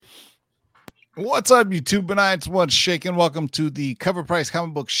What's up, YouTubenites? What's shaking? Welcome to the Cover Price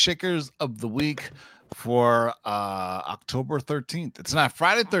Comic Book Shakers of the Week for October 13th. It's not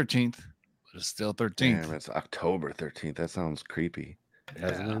Friday 13th, but it's still 13th. Damn, it's October 13th. That sounds creepy.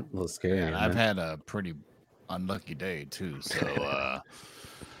 Hasn't it? A little scary. And I've had a pretty unlucky day too. So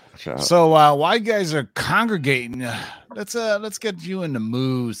So while you guys are congregating, let's get you in the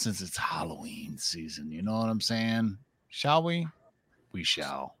mood since it's Halloween season. You know what I'm saying? Shall we? We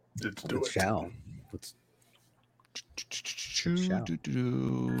shall. Let's do it. Shall. Let's shall.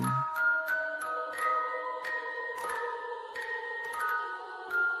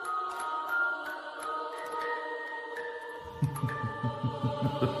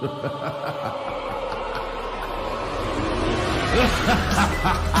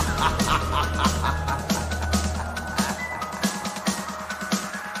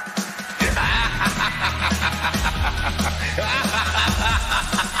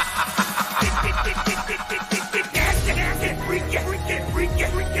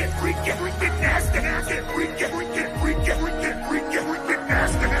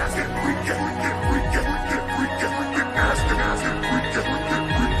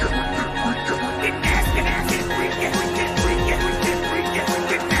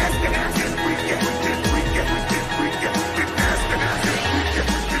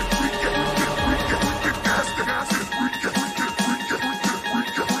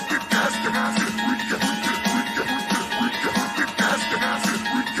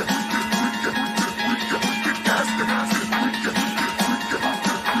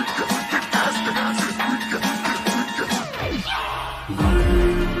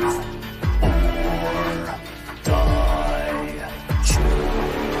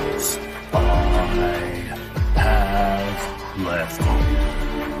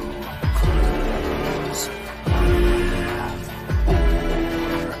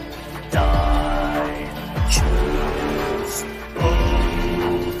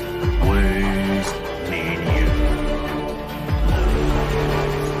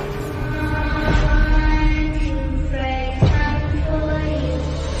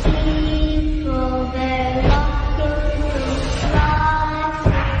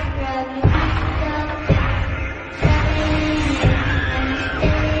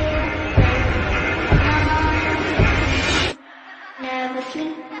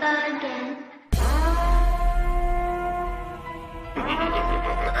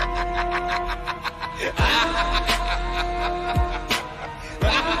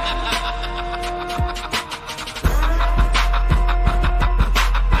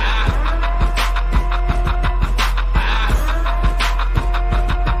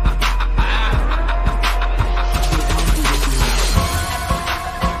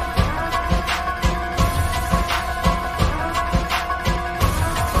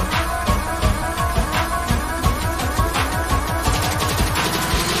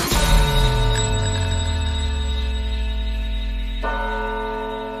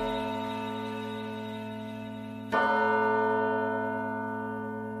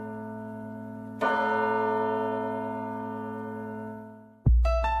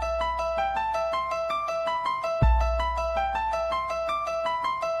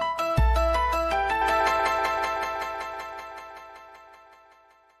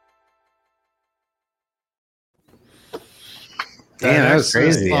 Damn, that was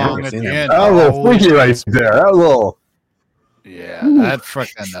crazy. Song at the end. That was a little freaky right there. That was a little. Yeah, that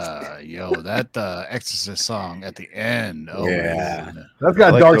freaking that Exorcist song at the end. Oh, Yeah. man. That's got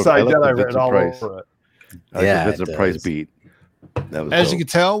I like Dark the- Side I like the Jedi written Vincent all Price. over it. Yeah, it's it a price does. beat. That was As dope. you can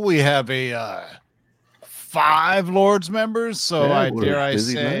tell, we have a 5 Lords members, so Yeah, I what a dare I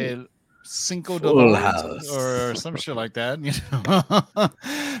busy say night. Cinco de Full Lords house. or some shit like that. You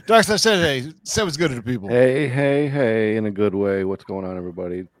know? Dark Side said, "Hey, say what's good to the people." Hey, in a good way. What's going on,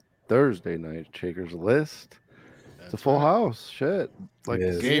 everybody? Thursday night Shakers List. It's a full house. Shit. Like It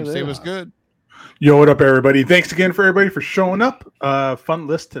is. Gabe, say what's good. Yo, what up, everybody? Thanks again for everybody for showing up. Fun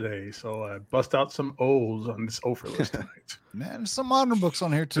list today. So bust out some O's on this Ophir list tonight. Man, there's some modern books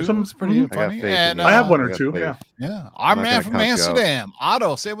on here too. There's some- It's pretty mhm. I got funny. faith in And you. I have one I or got two. faith. Yeah. yeah, our not man gonna from count you out. Amsterdam,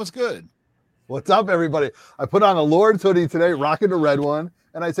 Otto, say what's good. What's up, everybody? I put on a Lord's hoodie today, rocking the red one.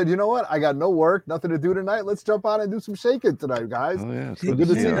 And I said, you know what? I got no work, nothing to do tonight. Let's jump on and do some shaking tonight, guys. Oh, yeah. It's Good to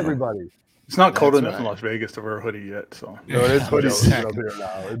see you. everybody. It's not cold That's enough in right. Las Vegas to wear a hoodie yet. So No, it is hoodie season up Exactly. here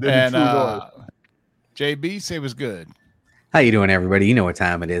now. It didn't And true north. JB, say what's good. How you doing, everybody? You know what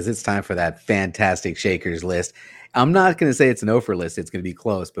time it is. It's time for that fantastic Shakers list. I'm not going to say it's an Ophir list. It's going to be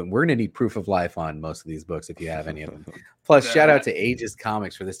close, but we're going to need proof of life on most of these books if you have any of them. Plus, shout out to Aegis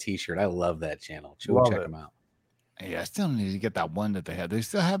Comics for this T-shirt. I love that channel. Go Love check it. them out. Yeah, I still need to get that one that they had. They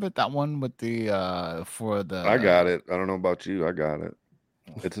still have it. That one with the for the. I got it. I don't know about you. I got it.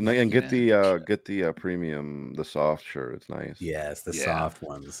 It's nice. And get the premium, the soft shirt. It's nice. Yes, the Yeah. soft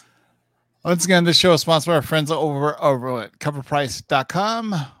ones. Once again, this show is sponsored by our friends over at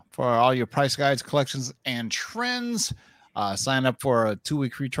coverprice.com for all your price guides, collections, and trends. Sign up for a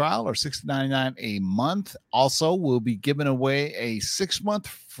 2-week free trial or $6.99 a month. Also, we'll be giving away a 6-month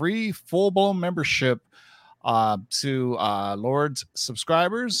free full-blown membership to Lord's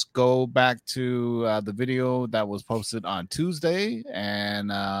subscribers. Go back to the video that was posted on Tuesday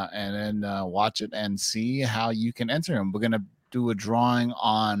and then watch it and see how you can enter them. We're going to do a drawing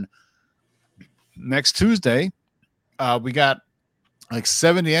on next Tuesday. We got like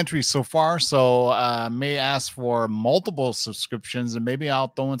 70 entries so far, so may ask for multiple subscriptions, and maybe I'll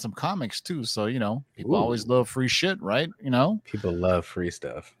throw in some comics too. So people always love free shit, right? People love free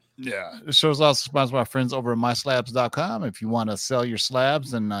stuff. Yeah, the show's also sponsored by our friends over at myslabs.com. If you want to sell your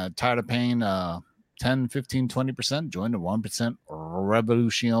slabs and tired of paying 10, 15, 20%, join the 1%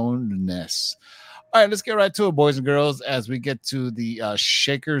 revolutionness. All right, let's get right to it, boys and girls, as we get to the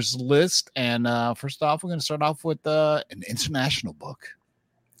Shakers list. And first off, we're going to start off with an international book.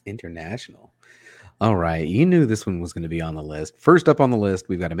 International. All right. You knew this one was going to be on the list. First up on the list,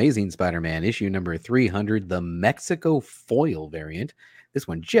 we've got Amazing Spider-Man issue number 300, the Mexico foil variant. This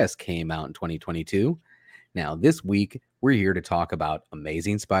one just came out in 2022. Now, this week, we're here to talk about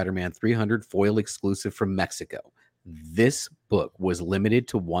Amazing Spider-Man 300 foil exclusive from Mexico. This book was limited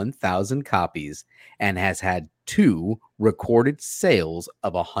to 1,000 copies and has had 2 recorded sales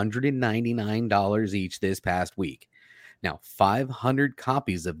of $199 each this past week. Now, 500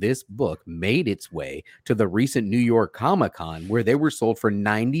 copies of this book made its way to the recent New York Comic-Con, where they were sold for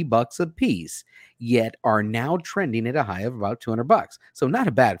 $90 a piece, yet are now trending at a high of about $200. So not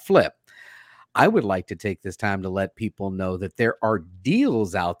a bad flip. I would like to take this time to let people know that there are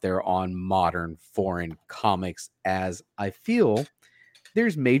deals out there on modern foreign comics, as I feel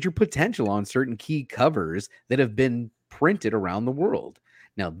there's major potential on certain key covers that have been printed around the world.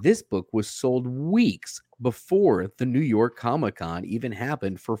 Now, this book was sold weeks before the New York Comic-Con even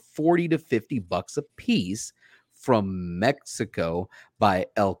happened for $40 to $50 a piece from Mexico by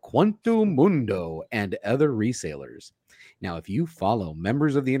El Cuento Mundo and other resellers. Now, if you follow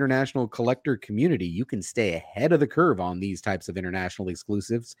members of the international collector community, you can stay ahead of the curve on these types of international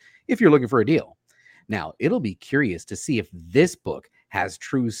exclusives if you're looking for a deal. Now, it'll be curious to see if this book has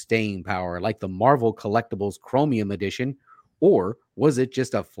true staying power like the Marvel Collectibles Chromium Edition, or was it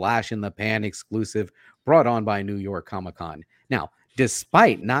just a flash in the pan exclusive brought on by New York Comic-Con? Now,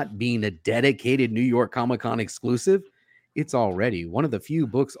 despite not being a dedicated New York Comic-Con exclusive, it's already one of the few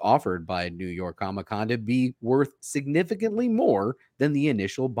books offered by New York Comic-Con to be worth significantly more than the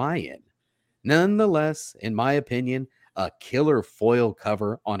initial buy-in. Nonetheless, in my opinion, a killer foil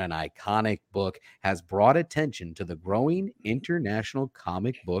cover on an iconic book has brought attention to the growing international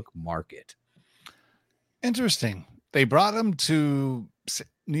comic book market. Interesting. They brought him to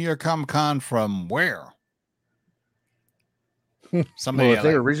New York Comic-Con from where? Somebody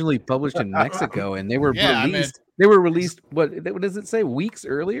they were originally published in Mexico, and they were released. They were released. What does it say? Weeks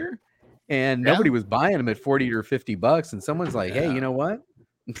earlier, and nobody was buying them at $40 or $50. And someone's like, "Hey, you know what?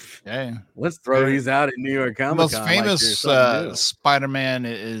 Hey, let's throw these out at New York Comic Con." The most famous Spider-Man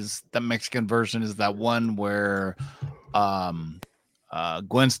is the Mexican version. Is that one where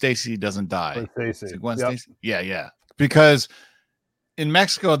Gwen Stacy doesn't die? Gwen Stacy. Yeah. Because in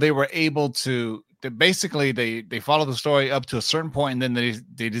Mexico they were able to. Basically they follow the story up to a certain point, and then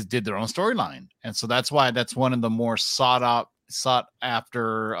they just did their own storyline, and so that's why that's one of the more sought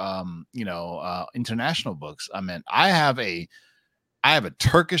after international books. I mean, I have a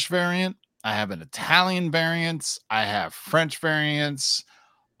Turkish variant, I have an Italian variant, I have French variants,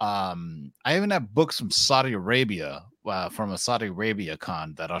 I even have books from Saudi Arabia, from a Saudi Arabia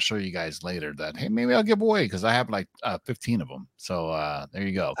con that I'll show you guys later that, hey, maybe I'll give away because I have like 15 of them. So there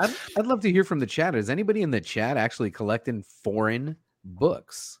you go. I'd love to hear from the chat. Is anybody in the chat actually collecting foreign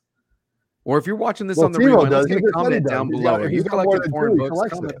books? Or if you're watching this on the rewind, let's get a comment down below. If you collected foreign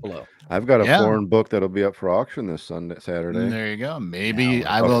books, comment below. I've got a foreign book that'll be up for auction this Saturday. There you go. Maybe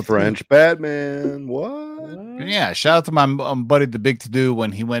I will. French Batman. What? Yeah. Shout out to my buddy, the Big To Do,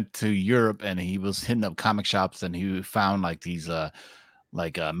 when he went to Europe and he was hitting up comic shops and he found like these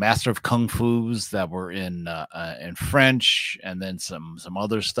Master of Kung Fu's that were in French, and then some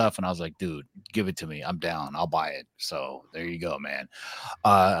other stuff. And I was like, dude, give it to me. I'm down. I'll buy it. So there you go, man.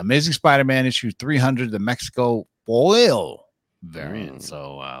 Amazing Spider-Man issue 300, the Mexico foil variant.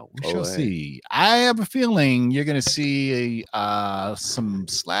 So we shall see. I have a feeling you're going to see some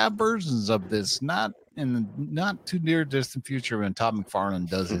slab versions of this, not in the not too near distant future when Todd McFarlane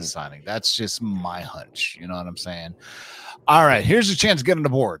does his signing. That's just my hunch. You know what I'm saying? All right, here's a chance to get on the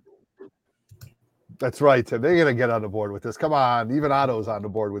board. That's right, Tim. They're gonna get on the board with this. Come on, even Otto's on the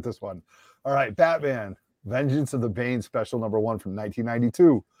board with this one. All right, Batman, Vengeance of the Bane special number 1 from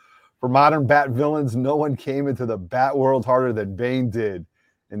 1992. For modern Bat villains, no one came into the Bat world harder than Bane did.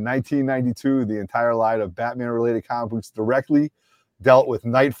 In 1992, the entire line of Batman-related comic books directly dealt with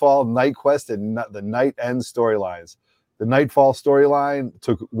Nightfall, Night Quest, and the Night End storylines. The Nightfall storyline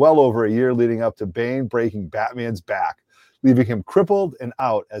took well over a year leading up to Bane breaking Batman's back, leaving him crippled and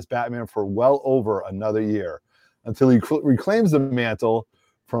out as Batman for well over another year, until he reclaims the mantle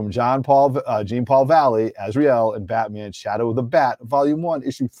from Jean Paul Valley, Azrael, and Batman Shadow of the Bat, Volume 1,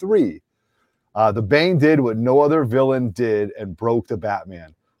 Issue 3. The Bane did what no other villain did and broke the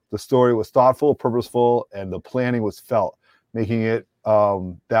Batman. The story was thoughtful, purposeful, and the planning was felt, making it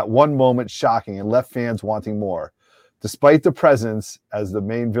that one moment shocking and left fans wanting more. Despite the presence as the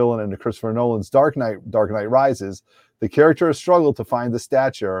main villain in Christopher Nolan's Dark Knight Rises, the character has struggled to find the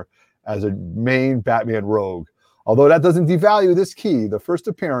stature as a main Batman rogue. Although that doesn't devalue this key, the first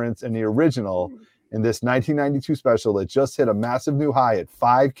appearance in the original in this 1992 special that just hit a massive new high at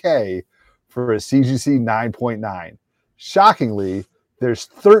 5K for a CGC 9.9. Shockingly, there's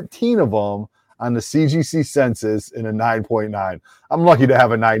 13 of them on the CGC census in a 9.9. I'm lucky to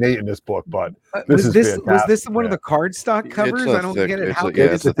have a 9.8 in this book, but this is fantastic. Was this one of the cardstock covers? I don't get it.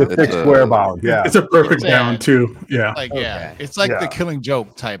 It's a thick square bound. Yeah, it's a perfect bound too. Yeah, it's like the Killing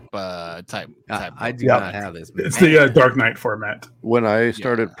Joke type. I do not have this. It's the Dark Knight format. When I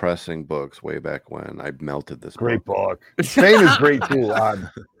started pressing books way back when, I melted this great book. Bane is great too.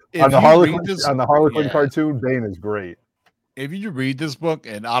 On the Harlequin cartoon, Bane is great. If you read this book,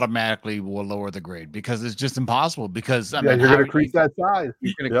 it automatically will lower the grade because it's just impossible. Because you're going to crease that size.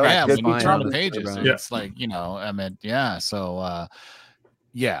 You're going to when you turn the pages, it's like So,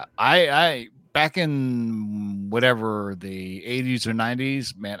 I back in whatever the 80s or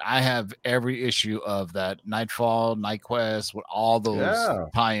 90s, man, I have every issue of that Nightfall, Night Quest with all those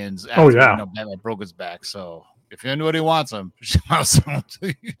tie-ins. Batman broke his back. So if anybody wants them, I'll sell them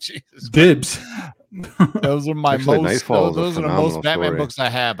to you. Jesus Dibs. Those are my those are the most Batman books I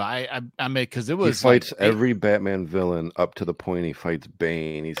have. I made because it was he fights every Batman villain up to the point he fights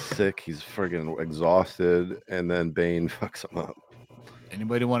Bane. He's sick, he's friggin' exhausted, and then Bane fucks him up.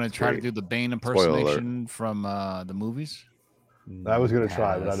 Anybody want to try to do the Bane impersonation from the movies? I was gonna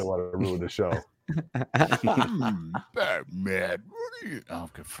try, but I didn't want to ruin the show. Batman.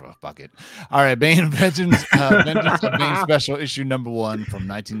 Fuck it. All right, Bane Vengeance of Bane special issue number 1 from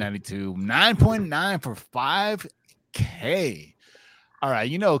 1992, 9.9 for 5K. All right,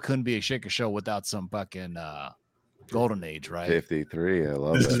 it couldn't be a Shaker show without some fucking golden age, right? 53. I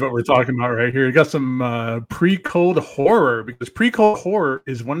love this. This is what we're talking about right here. You got some pre-code horror, because pre-code horror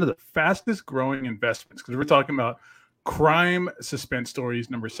is one of the fastest growing investments, because we're talking about crime suspense stories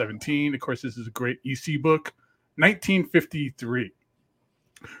number 17. Of course, this is a great EC book, 1953.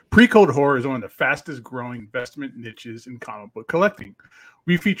 Pre-code horror is one of the fastest growing investment niches in comic book collecting.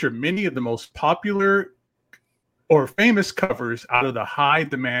 We feature many of the most popular or famous covers out of the high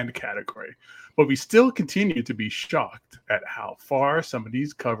demand category, but we still continue to be shocked at how far some of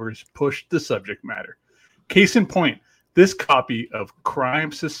these covers push the subject matter. Case in point, this copy of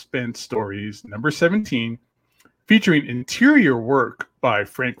Crime Suspense Stories number 17, featuring interior work by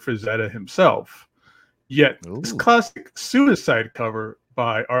Frank Frazetta himself. Yet this classic Suicide cover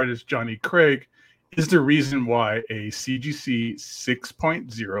by artist Johnny Craig is the reason why a CGC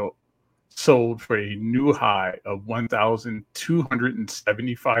 6.0 sold for a new high of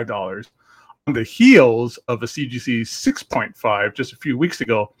 $1,275 on the heels of a CGC 6.5 just a few weeks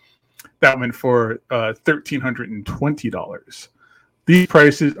ago that went for $1,320. These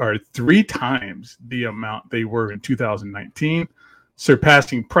prices are 3 times the amount they were in 2019,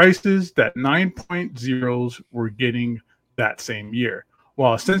 surpassing prices that 9.0s were getting that same year.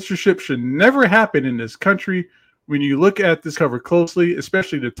 While censorship should never happen in this country, when you look at this cover closely,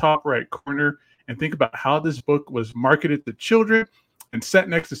 especially the top right corner, and think about how this book was marketed to children and set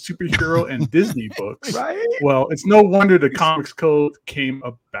next to superhero and Disney books, right? Well, it's no wonder the Comics Code came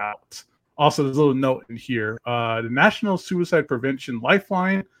about. Also, there's a little note in here. The National Suicide Prevention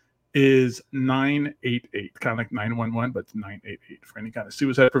Lifeline is 988, kind of like 911, but it's 988 for any kind of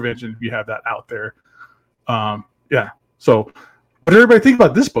suicide prevention if you have that out there. So what did everybody think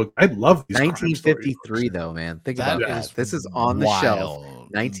about this book? I love these 1953 though, man. Think about that. This is on the shelf.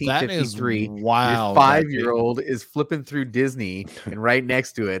 1953. Wow. Your 5-year-old is flipping through Disney, and right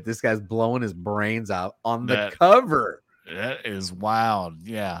next to it, this guy's blowing his brains out on the cover. That is wild.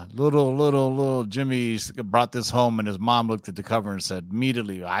 Yeah. Little Jimmy brought this home, and his mom looked at the cover and said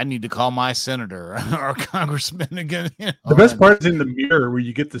immediately, I need to call my senator or congressman again. You know? The best part is in the mirror where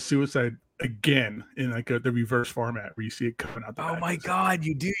you get the suicide again in like the reverse format where you see it coming out. Oh my God,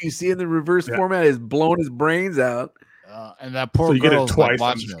 you do. You see in the reverse format is blowing his brains out. And that poor So you get it girl's twice like on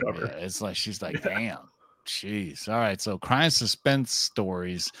watching Discover. it. Yeah, it's like she's like, damn, jeez. All right, so crime suspense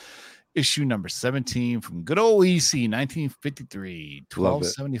stories. Issue number 17 from good old EC 1953, Love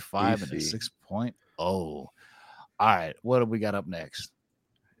it. 1275 and a EC. 6.0. All right, what do we got up next?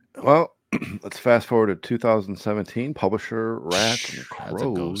 Well, let's fast forward to 2017. Publisher Rats and That's a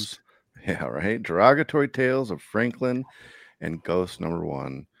Crows. ghost. Yeah, right. Derogatory Tales of Franklin and Ghost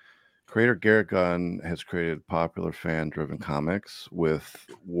 #1. Creator Garrett Gunn has created popular fan-driven comics with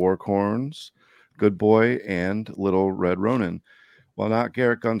Warcorns, Good Boy, and Little Red Ronin. While not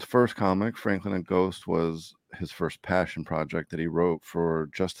Garrett Gunn's first comic, Franklin and Ghost was his first passion project that he wrote for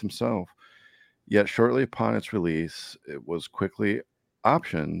just himself. Yet shortly upon its release, it was quickly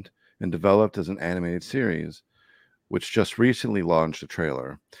optioned and developed as an animated series, which just recently launched a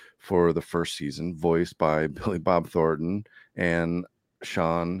trailer for the first season, voiced by Billy Bob Thornton and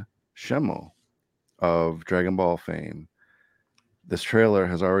Sean Schemmel of Dragon Ball fame. This trailer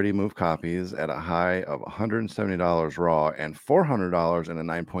has already moved copies at a high of $170 raw and $400 in a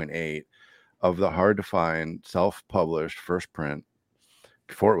 9.8 of the hard-to-find self-published first print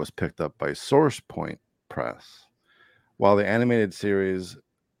before it was picked up by Source Point Press. While the animated series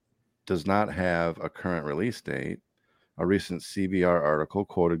does not have a current release date, a recent CBR article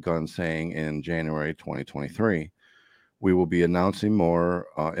quoted Gunn saying in January 2023, we will be announcing more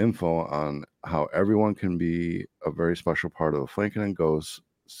info on how everyone can be a very special part of the Franklin and Ghost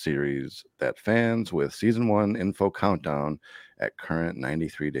series that fans with season 1 info countdown at current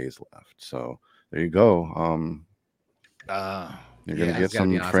 93 days left. So there you go. You're going to get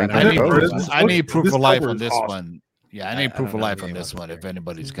some Franklin and Ghost. I need proof This of life cover on is this awesome. one. Yeah, I need proof of life on this one. If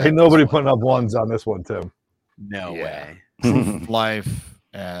anybody's got Ain't nobody this one. putting up ones on this one, Tim. No Yeah. way. Proof of life,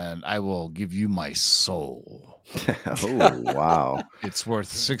 and I will give you my soul. Oh, wow. It's worth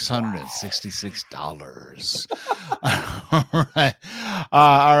 $666. All right.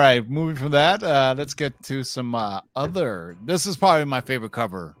 All right. Moving from that, let's get to some other. This is probably my favorite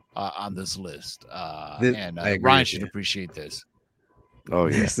cover on this list. And I agree Ryan with should you. appreciate this. Oh,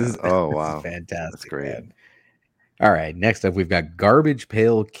 yeah. This is Oh, this is wow. fantastic. That's great. man. All right, next up we've got Garbage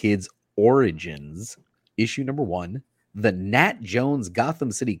Pail Kids Origins, issue number 1. The Nat Jones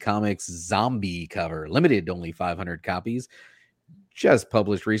Gotham City Comics zombie cover, limited to only 500 copies, just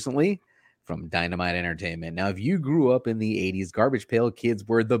published recently from Dynamite Entertainment. Now, if you grew up in the 80s, Garbage Pail Kids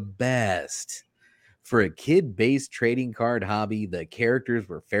were the best. For a kid-based trading card hobby, the characters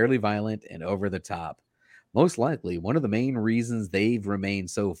were fairly violent and over the top. Most likely, one of the main reasons they've remained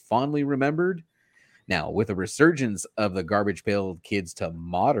so fondly remembered. Now, with a resurgence of the Garbage Pail Kids to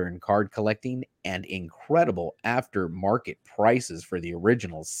modern card collecting and incredible aftermarket prices for the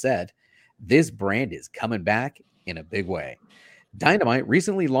original set, this brand is coming back in a big way. Dynamite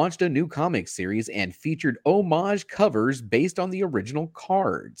recently launched a new comic series and featured homage covers based on the original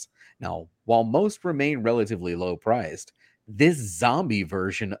cards. Now, while most remain relatively low priced, this zombie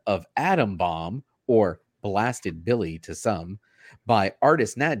version of Atom Bomb, or Blasted Billy to some, by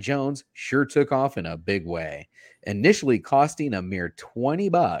artist Nat Jones sure took off in a big way. Initially costing a mere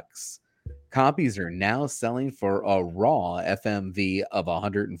 $20, copies are now selling for a raw FMV of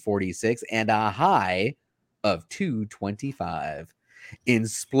 146 and a high of 225.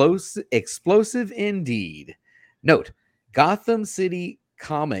 Explosive indeed. Note, Gotham City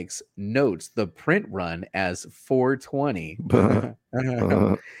Comics notes the print run as 420.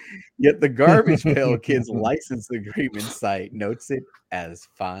 Yet the Garbage Pail Kids license agreement site notes it as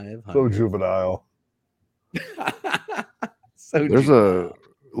 500. So juvenile. So There's juvenile. a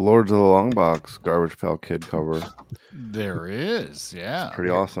Lords of the Long Box Garbage Pail Kid cover. There is. Yeah. Pretty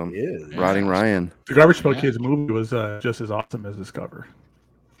awesome. It is. Rotting Ryan. The Garbage Pail Yeah. Kids movie was just as awesome as this cover.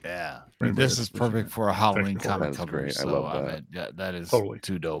 Yeah. Right, This right. is perfect for a Halloween Technical. comic That's cover. great. I So, love that. mean, yeah, that is Totally.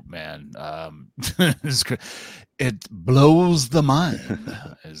 too dope, man. It's great. It blows the mind.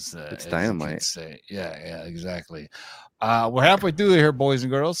 As the It's kids dynamite. say. Yeah, exactly. We're halfway through here, boys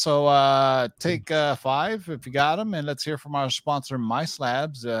and girls. So take 5 if you got them, and let's hear from our sponsor, My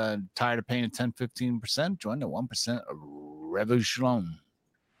Slabs. Tired of paying 10-15%? Join the 1% revolution.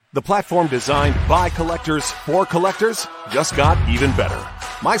 The platform designed by collectors for collectors just got even better.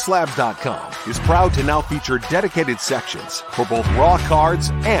 MySlabs.com is proud to now feature dedicated sections for both raw cards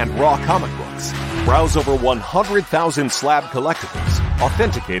and raw comic books. Browse over 100,000 slab collectibles,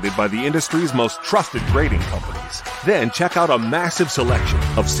 authenticated by the industry's most trusted grading companies. Then check out a massive selection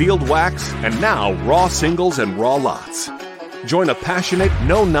of sealed wax and now raw singles and raw lots. Join a passionate,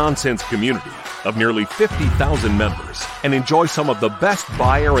 no-nonsense community of nearly 50,000 members and enjoy some of the best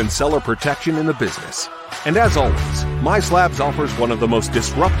buyer and seller protection in the business. And as always, My Slabs offers one of the most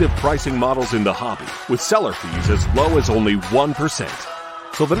disruptive pricing models in the hobby, with seller fees as low as only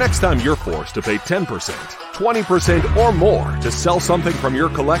 1%. So the next time you're forced to pay 10%, 20%, or more to sell something from your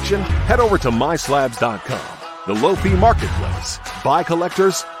collection, head over to MySlabs.com, the low-fee marketplace, by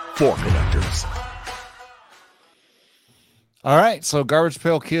collectors, for collectors. All right, so Garbage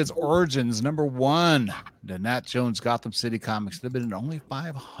Pail Kids Origins #1, the Nat Jones Gotham City Comics, limited only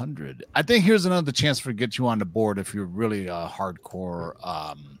 500. I think here's another chance for get you on the board if you're really a hardcore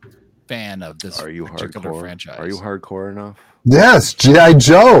fan of this particular franchise. Are you hardcore enough? Yes, G.I.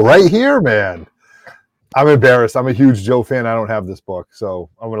 Joe, right here, man. I'm embarrassed. I'm a huge Joe fan. I don't have this book,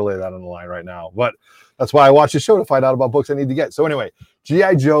 so I'm going to lay that on the line right now. But that's why I watch the show, to find out about books I need to get. So anyway,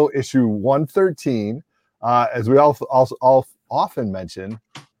 G.I. Joe issue 113. As we also often mention,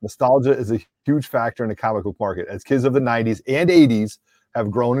 nostalgia is a huge factor in the comic book market. As kids of the 90s and 80s have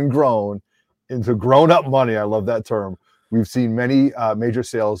grown and grown into grown-up money, I love that term, we've seen many major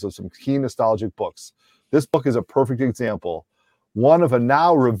sales of some key nostalgic books. This book is a perfect example. One of a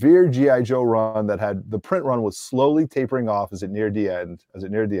now revered G.I. Joe run that had the print run was slowly tapering off as it neared the end.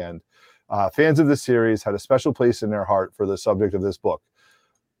 Fans of this series had a special place in their heart for the subject of this book,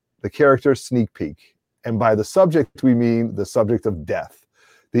 the character Sneak Peek. And by the subject, we mean the subject of death.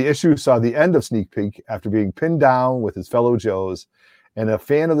 The issue saw the end of Sneak Peek after being pinned down with his fellow Joes, and a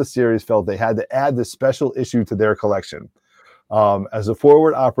fan of the series felt they had to add this special issue to their collection. As a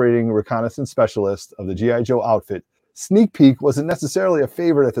forward operating reconnaissance specialist of the G.I. Joe outfit, Sneak Peek wasn't necessarily a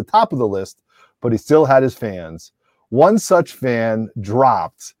favorite at the top of the list, but he still had his fans. One such fan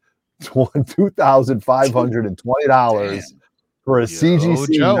dropped $2,520 for a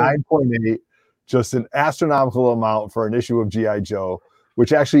CGC 9.8, just an astronomical amount for an issue of G.I. Joe,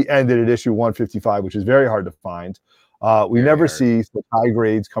 which actually ended at issue 155, which is very hard to find. We never see such high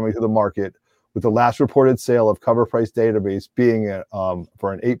grades coming to the market, with the last reported sale of Cover Price Database being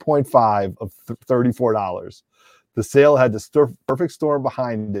for an 8.5 of $34. The sale had the perfect storm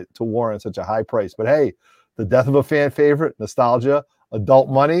behind it to warrant such a high price. But hey, the death of a fan favorite, nostalgia, adult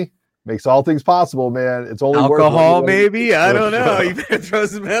money, makes all things possible, man. It's only alcohol, maybe. I don't know. You better throw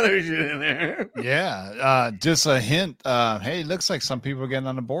some other shit in there. Yeah, just a hint. Hey, looks like some people are getting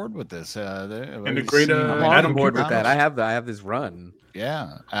on the board with this. And the great I'm on board with that. I have this run.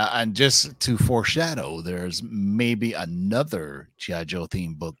 Yeah, and just to foreshadow, there's maybe another G.I. Joe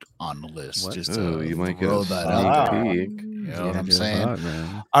theme book on the list. What? Just to you might throw get that out. peek. You know what I'm saying?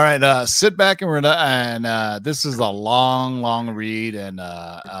 All right, sit back and this is a long read, and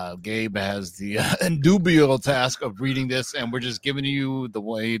Gabe has the indubitable task of reading this, and we're just giving you the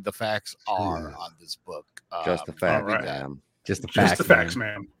way the facts are on this book. Just the facts, right. Just the facts,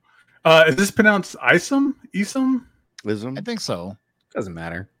 man. Is this pronounced Isom? Isom? I think so. Doesn't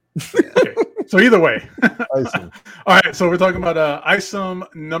matter. Okay. So either way. All right. So we're talking about Isom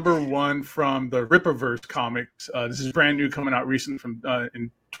 #1 from the Rippaverse comics. This is brand new, coming out recently from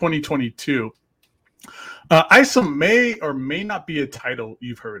in 2022. Isom may or may not be a title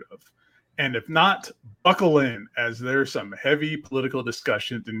you've heard of. And if not, buckle in, as there's some heavy political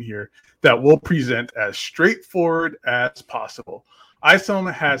discussions in here that we'll present as straightforward as possible. Isom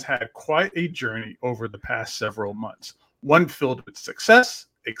has had quite a journey over the past several months, one filled with success,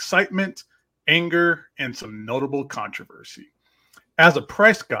 excitement, anger, and some notable controversy. As a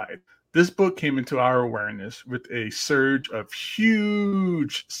price guide, this book came into our awareness with a surge of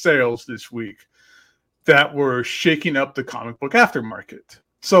huge sales this week that were shaking up the comic book aftermarket.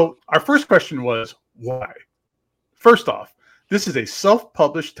 So our first question was, why? First off, this is a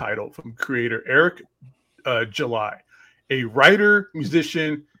self-published title from creator Eric July, a writer,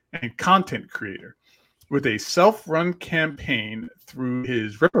 musician, and content creator. With a self-run campaign through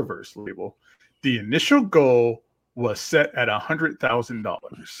his Rippaverse label, the initial goal was set at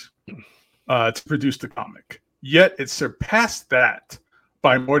 $100,000 to produce the comic. Yet it surpassed that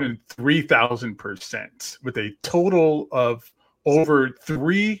by more than 3,000%, with a total of over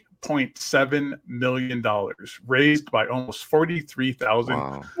 $3.7 million raised by almost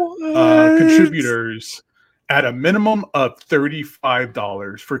 43,000 contributors at a minimum of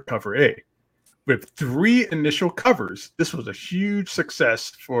 $35 for cover A. With 3 initial covers, this was a huge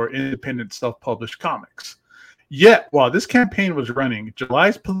success for independent self-published comics. Yet, while this campaign was running,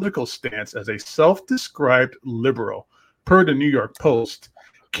 July's political stance as a self-described liberal, per the New York Post,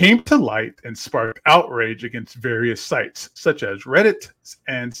 came to light and sparked outrage against various sites, such as Reddit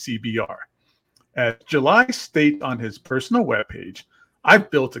and CBR. As July states on his personal webpage, I've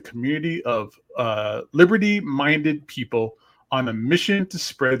built a community of liberty-minded people on a mission to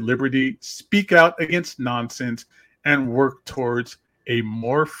spread liberty, speak out against nonsense, and work towards a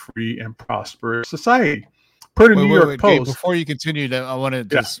more free and prosperous society. Per the New York Gabe, Post. before you continue, I want to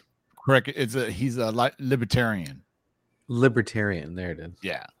just correct it. He's a libertarian. Libertarian. There it is.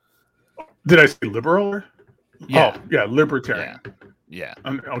 Yeah. Did I say liberal? Yeah. Oh, yeah, libertarian. Yeah.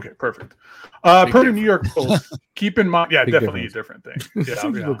 Okay, perfect. Per the difference. New York Post, keep in mind, Big definitely difference. a different thing.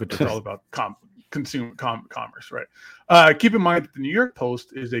 Yeah, it's all about commerce, right? Keep in mind that the New York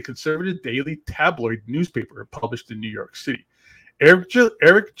Post is a conservative daily tabloid newspaper published in New York City.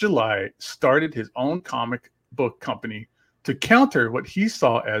 Eric July started his own comic book company to counter what he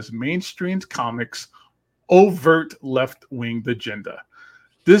saw as mainstream comics' overt left-wing agenda.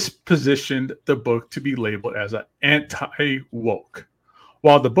 This positioned the book to be labeled as an anti-woke.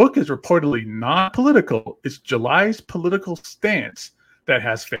 While the book is reportedly non-political, it's July's political stance that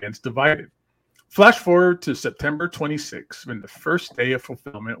has fans divided. Flash forward to September 26, when the first day of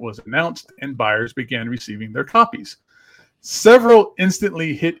fulfillment was announced and buyers began receiving their copies. Several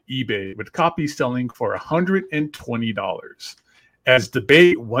instantly hit eBay, with copies selling for $120. As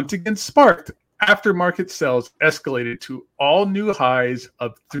debate once again sparked, aftermarket sales escalated to all new highs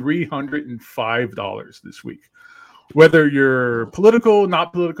of $305 this week. Whether you're political,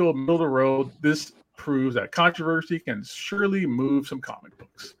 not political, middle of the road, this proves that controversy can surely move some comic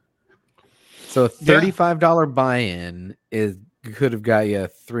books. So a $35 buy-in could have got you a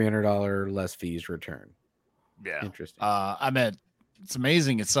 $300 less fees return. Yeah. Interesting. I mean, it's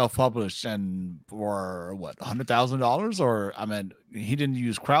amazing. It's self-published and for what, $100,000? Or I mean, he didn't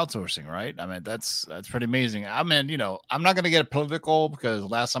use crowdsourcing, right? I mean, that's pretty amazing. I mean, you know, I'm not going to get political because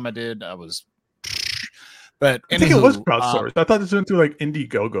last time I did, I was. But I think it was crowdsourced. I thought this went through like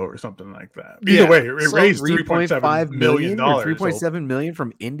Indiegogo or something like that. Either Yeah, way, it so raised $3.5 $3.7 million. or $3.7 million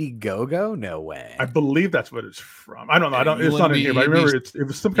from Indiegogo? No way. I believe that's what it's from. I don't know. I don't. You It's not in wouldn't here, be- but I you'd be- remember it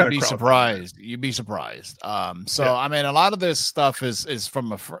was some kind of You'd be crowdfunding. surprised. You'd be surprised. So Yeah. I mean, a lot of this stuff is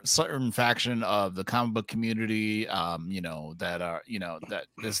from a certain faction of the comic book community. You know, that are, you know, that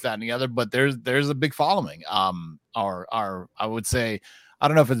this, that, and the other. But there's a big following. I would say, I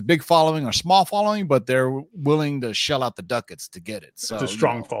don't know if it's big following or small following, but they're willing to shell out the ducats to get it. So It's a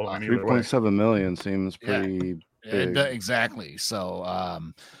strong following either way. 3.7 million seems pretty big. Exactly. So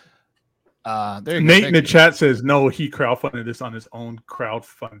there you go. Nate in the Thank you. chat says no, he crowdfunded this on his own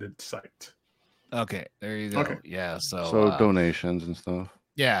crowdfunded site. Okay, there you go. Okay. Yeah. So donations and stuff.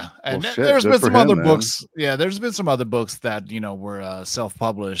 Yeah, and Well, there's shit, been good some for other him, man. books. Yeah, there's been some other books that, you know, were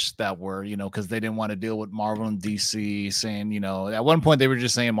self-published that were, you know, because they didn't want to deal with Marvel and DC, saying, you know, at one point they were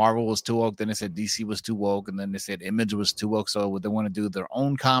just saying Marvel was too woke, then they said DC was too woke, and then they said Image was too woke, so they want to do their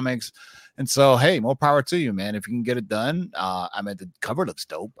own comics. And so, hey, more power to you, man. If you can get it done. I mean, the cover looks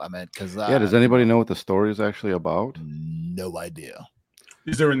dope. I mean, because Yeah, does anybody know what the story is actually about? no idea.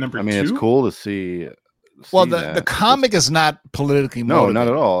 Is there a number I mean, two? it's cool to see. Well, see the that. comic is not politically No, not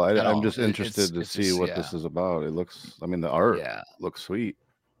motivated at all. at I'm all. just interested to It's see just- what yeah. this is about. It looks, I mean, the art Yeah. looks sweet.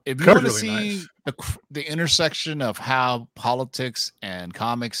 If you Cover's want to really see nice. the intersection of how politics and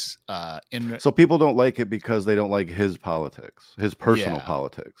comics So people don't like it because they don't like his politics, his personal Yeah.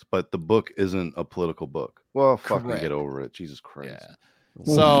 politics, but the book isn't a political book. Well, fucking Correct. get over it. Jesus Christ. yeah.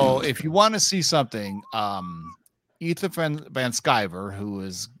 So if you want to see something, Ethan Van Sciver, who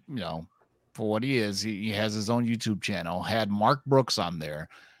is, you know, for what he is, he has his own YouTube channel, had Mark Brooks on there,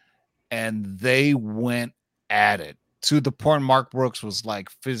 and they went at it to the point Mark Brooks was like,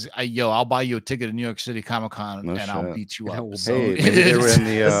 yo, I'll buy you a ticket to New York City Comic Con No and I'll shit. beat you Yeah, up. well, So Hey, maybe they were in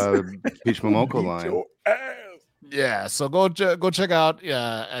the Beach Momoko line. yeah, so go check out.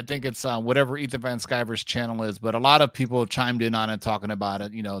 I think it's whatever Ethan Van Sciver's channel is, but a lot of people chimed in on it, talking about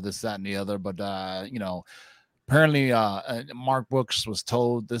it. You know, this, that, and the other. But you know, apparently, Mark Brooks was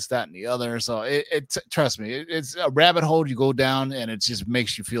told this, that, and the other. So it trust me, it's a rabbit hole you go down, and it just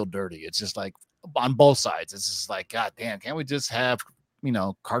makes you feel dirty. It's just like on both sides. It's just like, God damn, can't we just have, you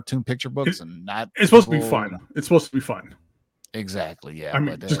know, cartoon picture books and not? It's supposed to be people, fun. you know? It's supposed to be fun. Exactly. Yeah. I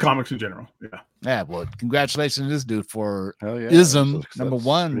mean, but, just comics in general. Yeah. Yeah. Well, congratulations to this dude for Hell yeah. Ism That's- number that's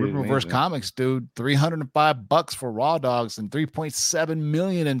one pretty with Reverse amazing. Comics, dude. $305 for Raw Dogs and 3.7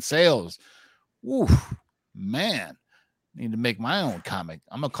 million in sales. Oof, man. Need to make my own comic.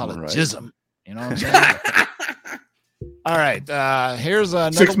 I'm gonna call it Right. Jism. You know what I'm saying? All right. Here's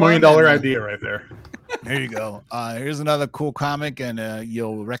another $6 million one, and, idea right there. there you go. Here's another cool comic, and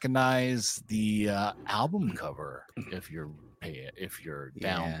you'll recognize the album cover if you're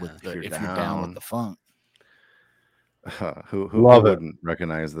down Yeah, with the if you're if you're down with down. the funk. Who Love it. wouldn't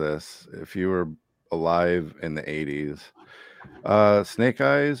recognize this if you were alive in the 80s? Snake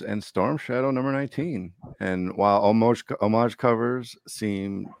Eyes and Storm Shadow number 19. And while homage covers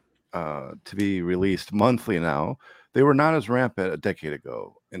seem to be released monthly now, they were not as rampant a decade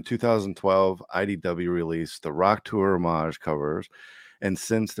ago. In 2012, IDW released the Rock Tour homage covers, and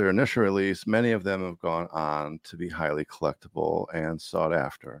since their initial release, many of them have gone on to be highly collectible and sought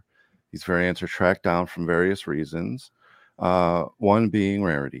after. These variants are tracked down from various reasons, one being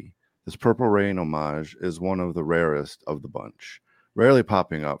rarity. This Purple Rain homage is one of the rarest of the bunch, rarely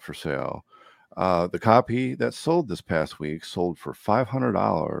popping up for sale. The copy that sold this past week sold for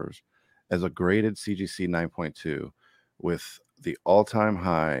 $500 as a graded CGC 9.2, with the all-time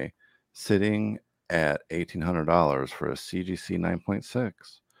high sitting at $1,800 for a CGC 9.6.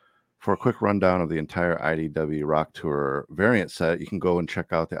 For a quick rundown of the entire IDW Rock Tour variant set, you can go and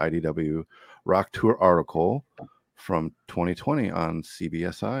check out the IDW Rock Tour article from 2020 on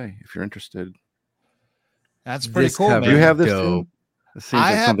CBSI if you're interested. That's pretty This cool, cover man. Do you have this? dope. Too? It seems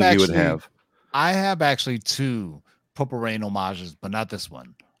like something you would have. I have actually 2 Purple Rain homages, but not this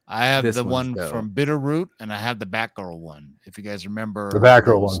one. I have This the one's one dope. from Bitterroot, and I have the Batgirl one. If you guys remember, The Batgirl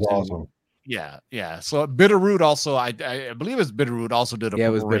those one's two. awesome. Yeah. So Bitterroot also, I believe it's Bitterroot also did a Yeah, it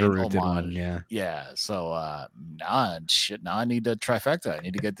was Purple Rain Bitterroot did one. homage. Yeah. Yeah. So now I need a trifecta. I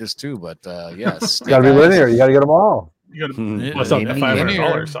need to get this too. But yes, It's got to be linear. You got to get them all. You got Hmm. to bust out that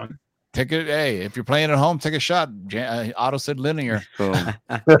Linear. $500, son. take it. Hey, if you're playing at home, take a shot. Otto said linear. Boom.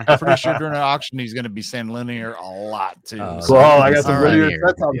 I'm pretty sure during an auction he's going to be saying linear a lot too. Oh, So, Well, I got some all right. linear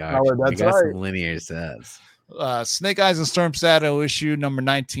sets on We seller. That's got right. some linear sets. Snake Eyes and Storm Shadow issue number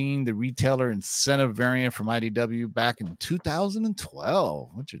 19, the retailer incentive variant from IDW back in 2012.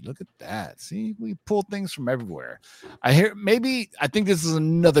 Would you look at that? See, we pull things from everywhere. I think this is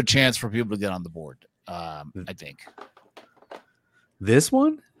another chance for people to get on the board. I think. This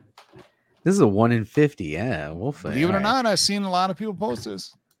one? This is a 1 in 50. Yeah, Wolf. Believe it or All right. not, I've seen a lot of people post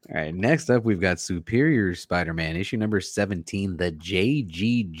this. All right, next up, we've got Superior Spider-Man, issue number 17, the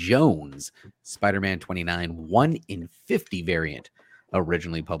J.G. Jones Spider-Man 29 1 in 50 variant,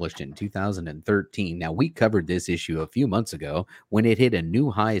 originally published in 2013. Now, we covered this issue a few months ago when it hit a new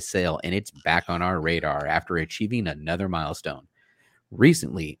high sale, and it's back on our radar after achieving another milestone.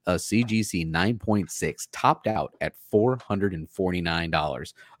 Recently, a CGC 9.6 topped out at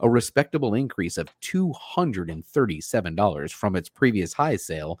 $449, a respectable increase of $237 from its previous high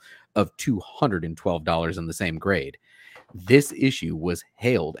sale of $212 in the same grade. This issue was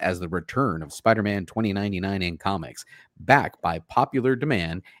hailed as the return of Spider-Man 2099 in comics, backed by popular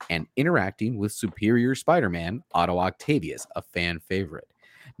demand and interacting with Superior Spider-Man, Otto Octavius, a fan favorite.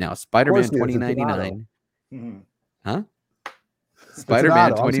 Now, Spider-Man he is. It's an 2099... Huh? It's an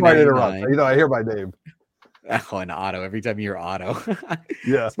Spider-Man Otto. I'm sorry to interrupt. 2099. I hear my name. Oh, an Otto. Every time you hear Otto.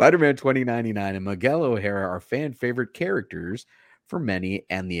 Yeah. Spider-Man 2099 and Miguel O'Hara are fan favorite characters for many,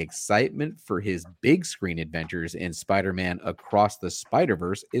 and the excitement for his big screen adventures in Spider-Man Across the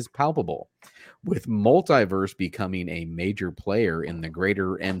Spider-Verse is palpable. With multiverse becoming a major player in the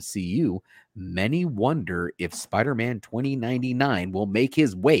greater MCU, many wonder if Spider-Man 2099 will make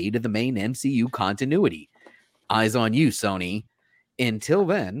his way to the main MCU continuity. Eyes on you, Sony. Until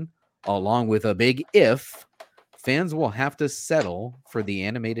then, along with a big if, fans will have to settle for the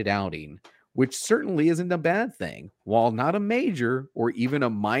animated outing, which certainly isn't a bad thing. While not a major or even a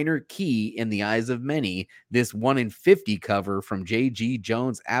minor key in the eyes of many, this 1 in 50 cover from J.G.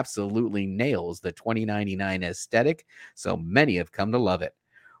 Jones absolutely nails the 2099 aesthetic, so many have come to love it.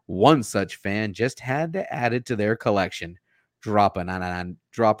 One such fan just had to add it to their collection, dropping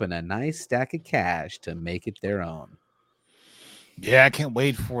a nice stack of cash to make it their own. Yeah, I can't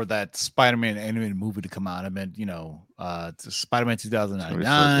wait for that Spider-Man animated movie to come out. I meant, Spider-Man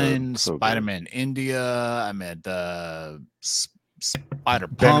 2099, So good. Spider-Man India. I meant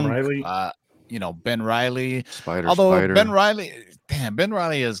Spider-Punk. Ben Reilly. Ben Reilly. Spider. Ben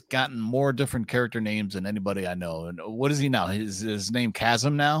Reilly has gotten more different character names than anybody I know. And what is he now? His name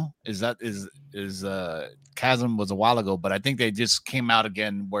Chasm now? Chasm was a while ago, but I think they just came out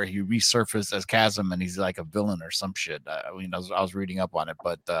again where he resurfaced as Chasm and he's like a villain or some shit. I was reading up on it,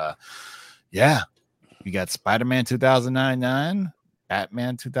 but yeah, you got Spider-Man 2099,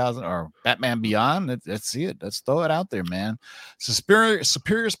 Batman 2000 or Batman Beyond. Let's see it. Let's throw it out there, man. So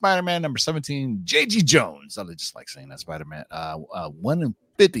Superior Spider-Man number 17, J.G. Jones. I just like saying that Spider-Man. 1 in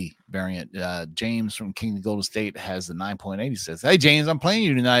 50 variant. James from King of Golden State has the 9.8. He says, "Hey James, I'm playing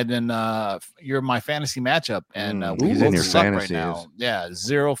you tonight, and you're my fantasy matchup, and we he's both in your suck right fantasies. now. Yeah,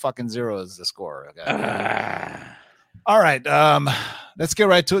 0-0 is the score. Okay. All right, let's get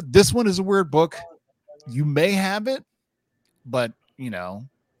right to it. This one is a weird book. You may have it. but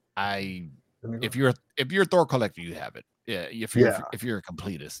if you're a Thor collector, you have it. Yeah, if you're a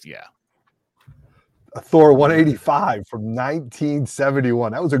completist, yeah. A Thor 185 from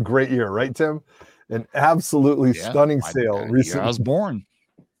 1971. That was a great year, right, Tim? An absolutely stunning sale recently. I was born.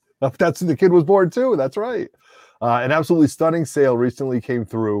 That's the kid was born too. That's right. An absolutely stunning sale recently came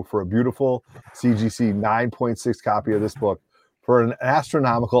through for a beautiful CGC 9.6 copy of this book for an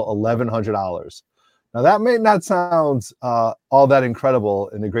astronomical $1,100. Now that may not sound all that incredible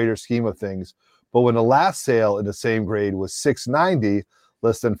in the greater scheme of things, but when the last sale in the same grade was $690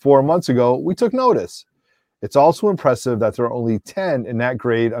 less than 4 months ago, we took notice. It's also impressive that there are only 10 in that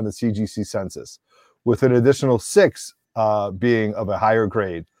grade on the CGC census, with an additional 6 being of a higher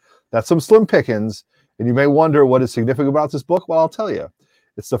grade. That's some slim pickings, and you may wonder what is significant about this book. Well, I'll tell you.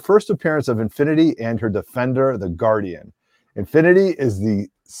 It's the first appearance of Infinity and her defender, the Guardian. Infinity is the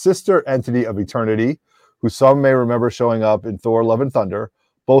sister entity of Eternity, who some may remember showing up in Thor: Love and Thunder.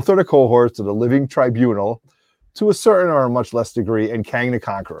 Both are the cohorts of the Living Tribunal, to a certain or a much less degree, and Kang the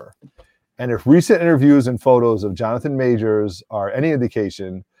Conqueror. And if recent interviews and photos of Jonathan Majors are any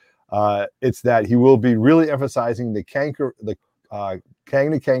indication, it's that he will be really emphasizing the Kang the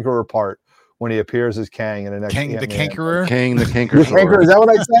Conqueror part when he appears as Kang in the next Kang the Conqueror. Kang the Conqueror. Is that what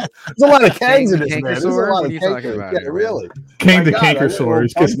I said? There's a lot of Kangs in this, man. Kanker There's a sword? lot What of are you talking Kankers. about Yeah, here, really. King the God, Canker I- Sword.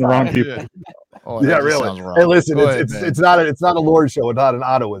 He's kissing the wrong people. Oh, Yeah, that really. sounds wrong. Hey, listen, Go ahead, it's not a Lord show. It's not an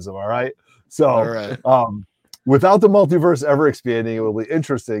Ottoism. All right. So, All right. without the multiverse ever expanding, it will be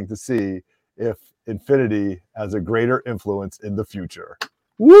interesting to see if Infinity has a greater influence in the future.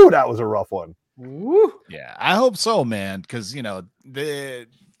 Woo, that was a rough one. Woo. Yeah, I hope so, man. Because the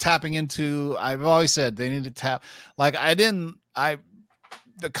tapping into. I've always said they need to tap. Like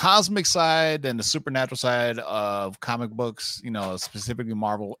the cosmic side and the supernatural side of comic books, specifically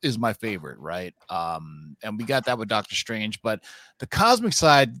Marvel, is my favorite, right? And we got that with Doctor Strange, but the cosmic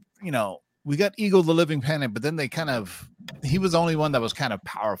side, we got Eagle the Living Planet, but then he was the only one that was kind of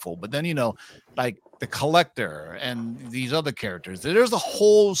powerful. But then, like the Collector and these other characters, there's a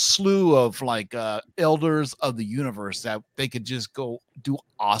whole slew of elders of the universe that they could just go do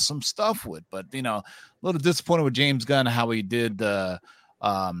awesome stuff with. But, a little disappointed with James Gunn, how he did the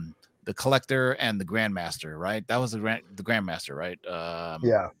Collector and the Grandmaster, right? That was the Grandmaster, right?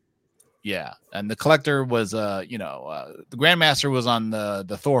 Yeah. And the Collector was, the Grandmaster was on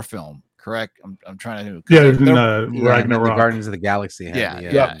the Thor film, correct? I'm trying to. Ragnarok. The Guardians of the Galaxy.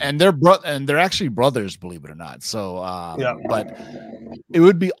 Yeah. And they're actually brothers, believe it or not. So, but it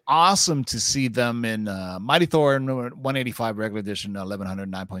would be awesome to see them in Mighty Thor 185 regular edition,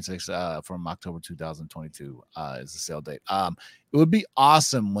 1109.6 from October 2022 is the sale date. It would be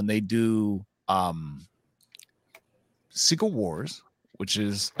awesome when they do Secret Wars, which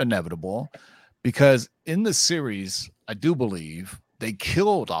is inevitable, because in the series, I do believe they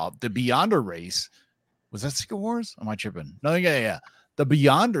killed off the Beyonder race. Was that Secret Wars? Am I tripping? No, yeah. The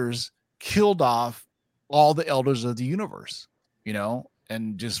Beyonders killed off all the elders of the universe,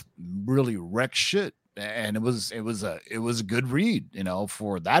 and just really wrecked shit. And it was a good read,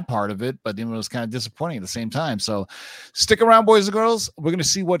 for that part of it, but then it was kind of disappointing at the same time. So stick around, boys and girls. We're going to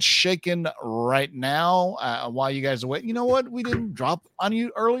see what's shaking right now while you guys are waiting. You know what? We didn't drop on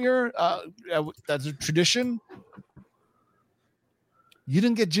you earlier. That's a tradition. You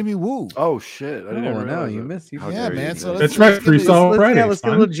didn't get Jimmy Woo. Oh shit! I didn't realize you it. missed. Yeah, man. So That's right. Freestyle Friday. Let's get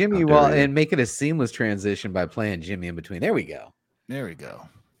a little Jimmy How dare you. and make it a seamless transition by playing Jimmy in between. There we go. There we go.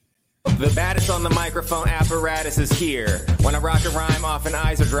 The baddest on the microphone apparatus is here. When I rock a rhyme, often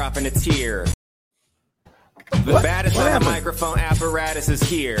eyes are dropping a tear. The baddest on the microphone apparatus is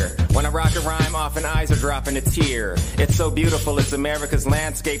here. When I rock a rhyme, often eyes are dropping a tear. It's so beautiful, it's America's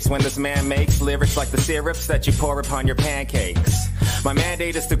landscapes when this man makes lyrics like the syrups that you pour upon your pancakes. My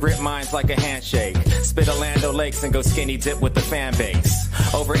mandate is to grip minds like a handshake. Spit a Land O'Lakes and go skinny dip with the fan base.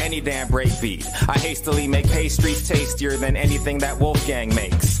 Over any damn breakbeat, I hastily make pastries tastier than anything that Wolfgang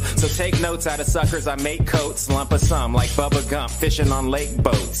makes. So take notes out of suckers, I make coats, lump of some like Bubba Gump fishing on lake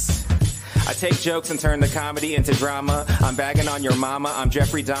boats. I take jokes and turn the comedy into drama. I'm bagging on your mama. I'm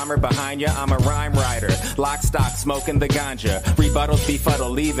Jeffrey Dahmer behind ya. I'm a rhyme writer. Lock, stock, smoking the ganja. Rebuttals befuddle,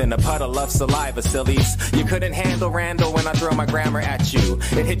 leaving a puddle of saliva, sillies. You couldn't handle Randall when I throw my grammar at you.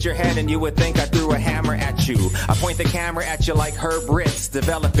 It hit your head and you would think I threw a hammer at you. I point the camera at you like Herb Ritz.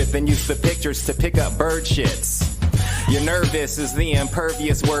 Develop it, then use the pictures to pick up bird shits. You're nervous as the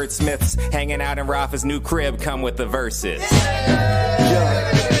impervious wordsmiths hanging out in Rafa's new crib come with the verses.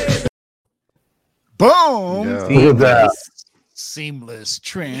 Boom! Yeah. Look at that. Seamless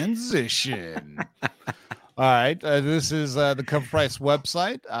transition. All right, this is the Cover Price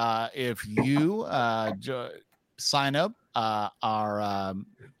website. If you sign up our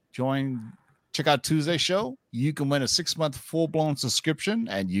check out Tuesday show. You can win a 6-month full-blown subscription,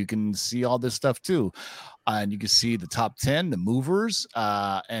 and you can see all this stuff too. And you can see the top 10, the movers,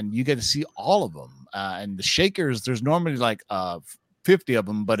 and you get to see all of them. And the shakers, there's normally like 50 of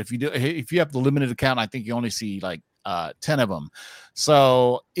them, but if you have the limited account, I think you only see like 10 of them.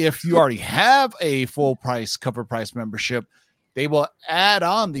 So if you already have a full price cover price membership, they will add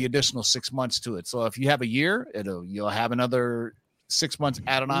on the additional 6 months to it. So if you have a year, you'll have another 6 months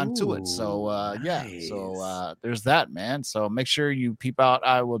added on to it. So nice. so there's that, man. So make sure you peep out.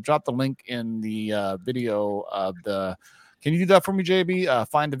 I will drop the link in the video of the. Can you do that for me, JB?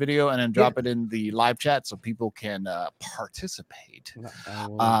 Find the video and then drop it in the live chat so people can participate.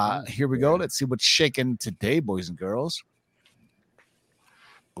 Here we go. Let's see what's shaking today, boys and girls.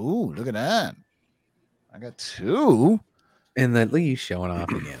 Ooh, look at that. I got 2. And then look at you showing off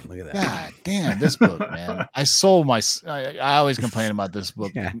again. Look at that. God damn, this book, man. I sold my. I always complain about this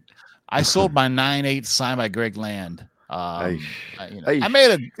book. Yeah. I sold my 9/8 signed by Greg Land. I Aish.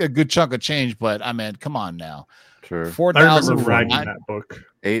 made a good chunk of change, but I mean, come on now. Sure. I 4,000 remember for ragging nine- that book.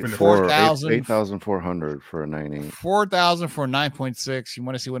 4,000. 8,400 for a 9.8. 4,000 for 9.6. You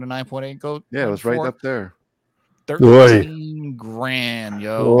want to see what a 9.8 go? Yeah, it was right up there. 13 grand,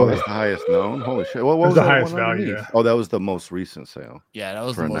 yo. Oh, that's the highest known. Holy shit! What was the that highest one value, underneath? yeah. Oh, that was the most recent sale. Yeah, that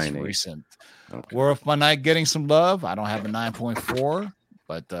was For the a most 9.8. recent. Okay. Worth my night getting some love. I don't have a 9.4,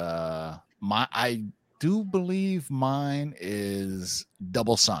 but I do believe mine is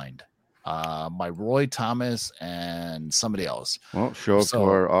double signed by Roy Thomas and somebody else. Well, show up So-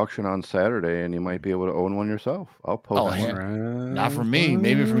 to our auction on Saturday, and you might be able to own one yourself. I'll post Oh, one. yeah. Not for me,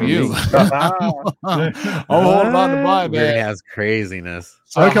 maybe for For you. me. I'm holding on to buy, Greg man. has craziness.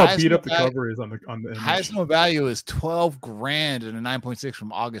 I like how highest beat up the value- cover is on the image. Highest known value is 12 grand and a 9.6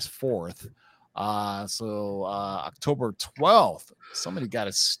 from August 4th. So October 12th, somebody got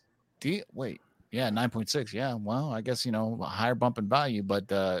a steal. Wait, yeah, 9.6. Yeah, well, I guess, a higher bump in value, but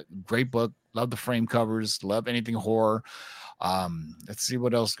great book. Love the frame covers. Love anything horror. Let's see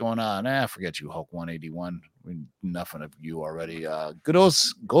what else going on. Forget you, Hulk 181. Nothing of you already. Good old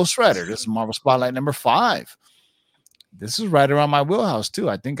Ghost Rider. This is Marvel Spotlight number 5. This is right around my wheelhouse too.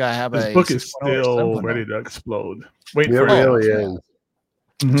 I think I have This a book is 6.0 or still 7.0. ready to explode. Wait It for really it. is.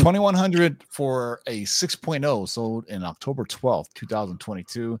 Mhm. 2,100 for a 6.0 sold in October 12th,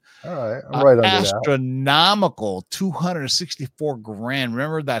 2022. All right. I'm right under that. Astronomical 264 grand.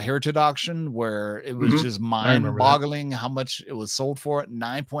 Remember that Heritage auction where it was Mhm. just I remember that. mind-boggling how much it was sold for?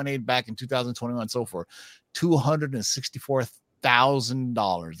 9.8 back in 2021, sold for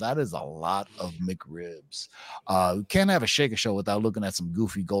 $264,000. That is a lot of McRibs. You can't have a Shaker show without looking at some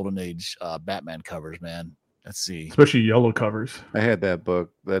goofy Golden Age Batman covers, man. Let's see. Especially yellow covers. I had that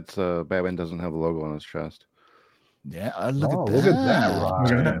book. That's Batman doesn't have a logo on his chest. Yeah, Look at that, Rod.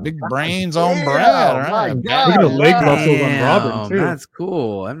 Look at that. Big brains on Yeah, Brad. my All right. God. Look at the leg Batman. muscles on Robin, Damn, too. That's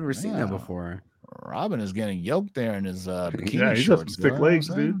cool. I've never seen that Yeah. before. Robin is getting yoked there in his bikini Yeah, he's got some shorts. thick you know what I'm legs,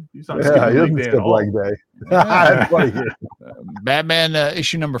 saying? dude. He's not Yeah, skipping he leg doesn't day at skip all. leg day. Yeah. That's funny. Batman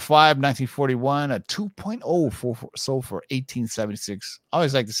issue number 5, 1941, a 2.0 sold for 1876. I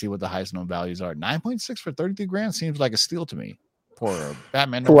always like to see what the highest known values are. 9.6 for 33 grand seems like a steal to me for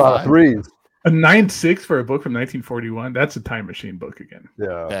Batman It's a number lot of 5. threes. A 9.6 for a book from 1941. That's a time machine book again.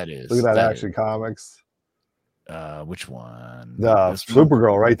 Yeah. That is. Look at that that Action Comics. Which one? The This one?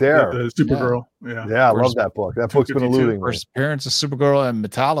 Supergirl right there. The Supergirl. Yeah. Yeah, I love First- that book. That book's been 252. eluding me. First appearance of Supergirl and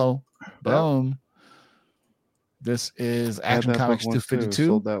Metallo. Boom. This is I had Action that book Comics once, too. 252.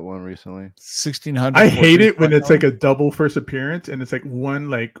 Sold that one recently. 1,600. I hate it when it's like a double first appearance and it's like one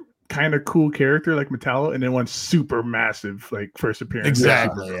like kind of cool character like Metallo and then one super massive like first appearance.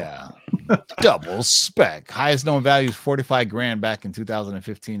 Exactly. Yeah. Double spec. Highest known value is 45 grand back in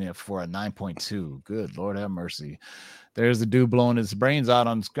 2015 for a 9.2. Good Lord have mercy. There's the dude blowing his brains out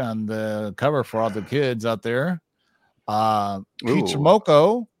on the cover for all the kids out there. Peach Ooh.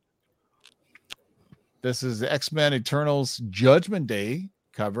 Moko. This is the X-Men Eternals Judgment Day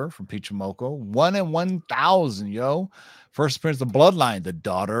cover from Peach Moko. 1 in 1,000, yo. First appearance of Bloodline, the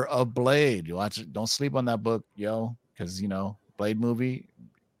daughter of Blade. You watch it. Don't sleep on that book, yo, because Blade movie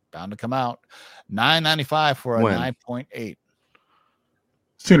bound to come out. $9.95 for a When? 9.8.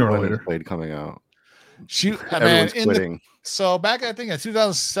 Sooner or When is later. Blade coming out? Man, Everyone's quitting. so back, I think in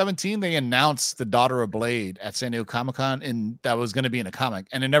 2017, they announced the daughter of Blade at San Diego Comic-Con, and that was going to be in a comic,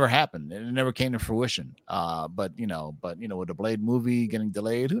 and it never happened. It never came to fruition. But with the Blade movie getting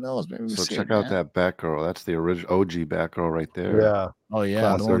delayed, who knows? Maybe we'll So see check it, out man. that Batgirl. That's the original OG Batgirl right there. Yeah. Oh yeah,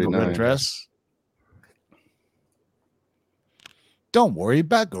 Class the one with the red 39. dress. Don't worry,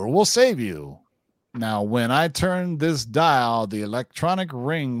 Batgirl will save you. Now, when I turn this dial, the electronic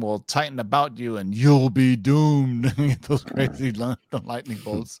ring will tighten about you and you'll be doomed. Those crazy lightning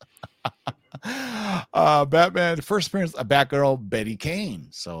bolts. Batman, first appearance of Batgirl, Betty Kane.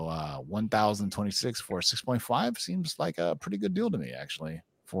 So 1,026 for 6.5 seems like a pretty good deal to me, actually.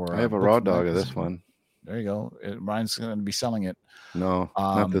 For I have a book raw from dog of Marcus. this one. There you go. Ryan's going to be selling it. No,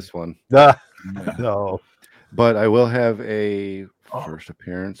 not this one. Yeah. No. But I will have a first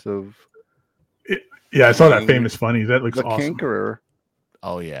appearance of Yeah, I saw that Famous Funnies. That looks the awesome. Cankerer.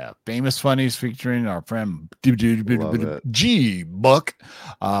 Oh yeah, Famous Funnies featuring our friend Love G Buck,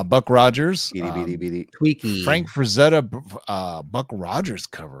 Buck Rogers, Tweaky. Frank Frazetta, Buck Rogers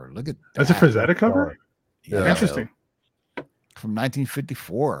cover. Look at That's a Frazetta cover. Yeah. Interesting. From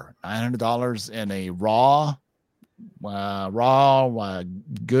 1954, $900 in a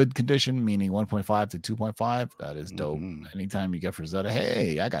good condition, meaning 1.5 to 2.5. That is dope. Anytime you get Frazetta,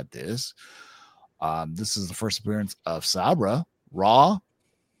 hey, I got this. This is the first appearance of Sabra raw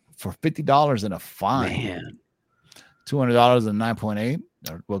for $50 in a fine. Man. $200 and 9.8.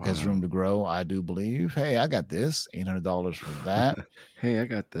 Our book has room to grow, I do believe. Hey, I got this. $800 for that. Hey, I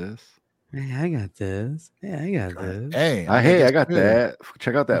got this. Hey, I got this. Hey, I got this. Hey, I got that.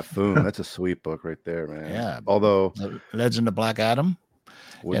 Check out that Foom. That's a sweet book right there, man. Yeah. Although Legend of Black Adam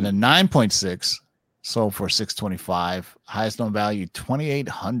and a 9.6 sold for $625. Highest known value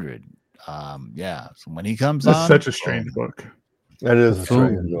 $2,800. Yeah. So when he comes That's on, such a strange book. That is a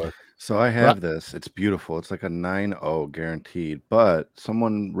strange book. So I have this. It's beautiful. It's like a 9.0 guaranteed, but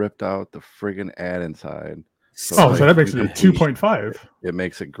someone ripped out the friggin' ad inside. So that makes it a 2.5. It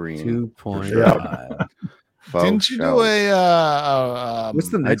makes it green. 2.5. Didn't you do a what's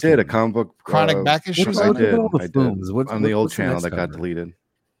the I next did a one? comic book chronic back issues? I did. all the I did. films? On the old what's the channel next that got cover? deleted.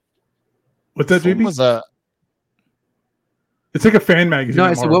 What's that, Foom JB? was a It's like a fan magazine. No,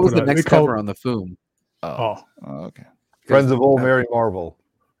 that so Marvel what was put the out. next They call- cover on the Foom? Oh, okay. Friends of Old Mary Marvel.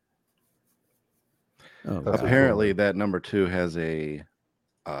 Oh, Apparently, that number 2 has a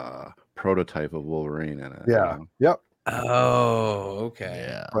prototype of Wolverine in it. Yeah. Yep. Oh, okay.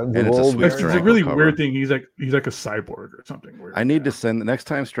 Yeah. Friends And of it's a Old sweet it's Mary a Strangle really cover. weird thing. He's like a cyborg or something weird. I need to send the next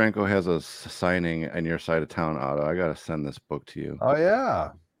time Stranko has a signing in your side of town, Otto. I gotta send this book to you. Oh yeah,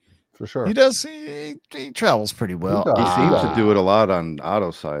 for sure. He does. He travels pretty well. does. He seems to Ah. do it a lot on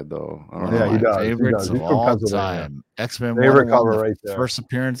Otto's side, though. I don't One know. of he my does. He favorites does. of He's from all Pennsylvania. time. X-Men Favorite 101, cover the right there. first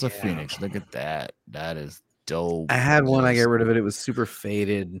appearance of Phoenix. Look at that. That is dope. I had one. I Yes. got rid of it. It was super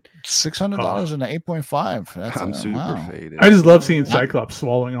faded. $600 and an 8.5. That's I'm super wow. faded. I just love seeing Cyclops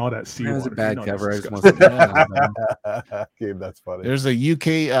swallowing all that It seawater. was a bad You know, cover. I that's just disgusting. wanted to. Gabe, that's funny. There's a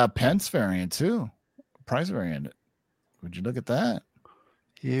UK Pence variant too. Price variant. Would you look at that?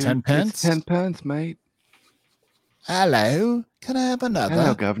 Yeah, 10 it's pence? 10 pence, mate. Hello. Can I have another?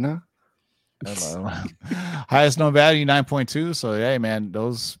 Hello, governor. Hello. Highest known value 9.2. So hey man,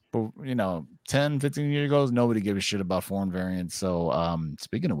 those 10, 15 years ago, nobody gave a shit about foreign variants. So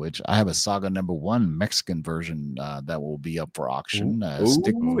speaking of which, I have a Saga #1 Mexican version that will be up for auction.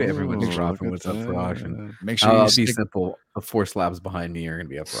 Ooh, everyone's Ooh, dropping look what's at up for that. auction. Make sure I'll you be stick. simple. The 4 slabs behind me are going to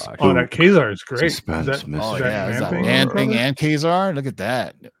be up for auction. Oh, that Kazar is great. Suspense, Is that, mystery. Oh is that yeah, is that Man-Thing Man cover? Thing and Kazar. Look at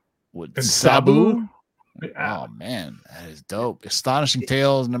that. With And Sabu. Sabu? Yeah. Oh man, that is dope. Astonishing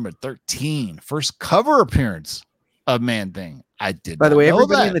Tales number 13. First cover appearance of Man Thing. I did. By the not way, know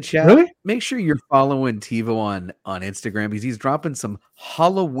everybody that. in the chat, Really? make sure you're following TiVo on Instagram because he's dropping some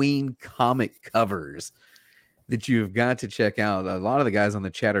Halloween comic covers that you've got to check out. A lot of the guys on the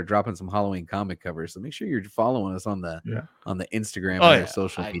chat are dropping some Halloween comic covers, so make sure you're following us on the Instagram Oh, and yeah. our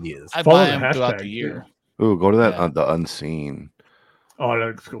social medias. I Follow buy the them throughout hashtag, the year. Ooh, go to that Yeah. the unseen. Oh, that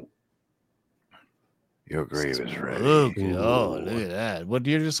looks cool. Your grave is ready. Look at that. What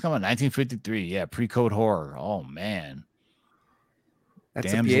year did this come out? 1953. Yeah, pre-code horror. Oh man, That's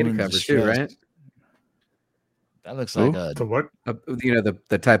a Damsel Pieta in cover too, Distress. right? that looks like a. So what?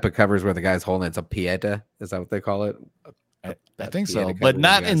 The type of covers where the guy's holding it's a Pieta. Is that what they call it? I think Pieta so, cover but where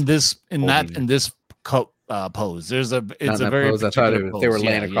not the in guy's this. Not holding- in this pose. There's a. It's Not in a that very. pose. I thought particular they were pose.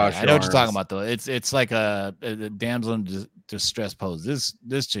 laying across I your know what you're talking arms. about though. It's like a damsel in distress pose.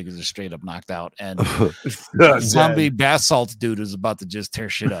 This chick is just straight up knocked out, and zombie bath salts dude is about to just tear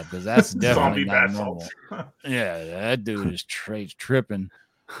shit up because that's definitely Zombie not bath normal. salts. Yeah, that dude is tripping.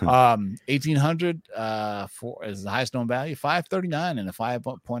 1800 for is the highest known value, 539 and a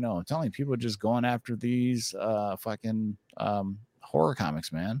 5.0. I'm telling you, people are just going after these fucking horror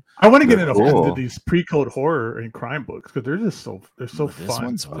comics, man. I want to get into Cool. these pre-code horror and crime books because they're just so But fun. this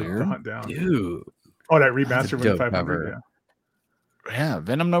one's to weird. hunt down. Dude, Oh, that That's a remaster dope 500. cover. Yeah. Yeah,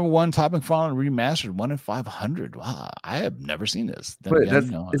 Venom #1 Topping Fallen Remastered 1 in 500. Wow, I have never seen this. Then Wait, again,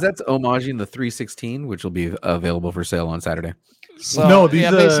 you know, that's homaging the 316, which will be available for sale on Saturday. so, no, these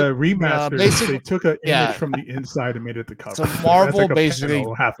basic- remasters. basic- they took an yeah. image from the inside and made it the cover. So That's Marvel like a basically-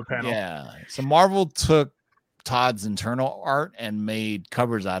 panel, half a panel. Yeah. So Marvel took Todd's internal art and made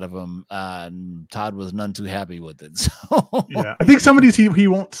covers out of them. And Todd was none too happy with it. So Yeah, I think some of these he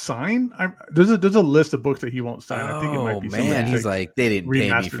won't sign. There's a list of books that he won't sign. I think it might be some man, of he's the like, they didn't pay me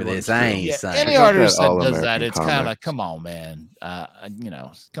remastered for this. ones, I too. ain't yeah, signing. any I got artist that that All does that, American it's kind of comic. like, come on, man. You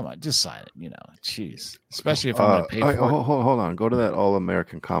know, come on, just sign it. You know, jeez. Especially if I'm gonna pay for it. Hold on. Go to that All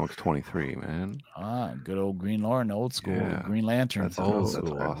American Comics 23, man. Good old Green Lantern, old school Yeah. Green Lantern. That's old that's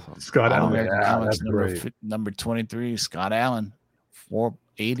school. awesome. Scott All Allen. American Yeah, Comics that's great. number 23, Scott Allen,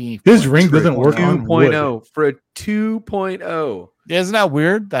 480. His ring doesn't work on wood. 2.0 for a 2.0. Isn't that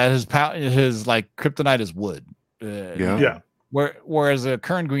weird that his like kryptonite is wood? Yeah. Yeah, Whereas the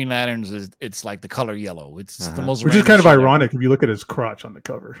current Green Lanterns it's like the color yellow. It's the Uh-huh. most which is random kind of shit ever. ironic if you look at his crotch on the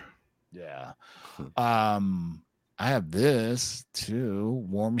cover. Yeah. I have this too.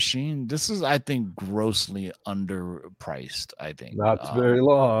 War Machine. This is, I think, grossly underpriced. I think Not very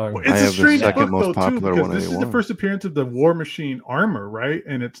long. Well, I it's a have the strange second book most though too, popular because one this is the 81. first appearance of the War Machine armor, right?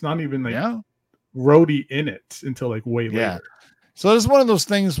 And it's not even like yeah. Rhodey in it until like way Yeah. later. So it's one of those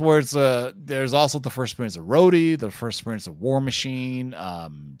things where it's there's also the first appearance of Rhodey, the first appearance of War Machine.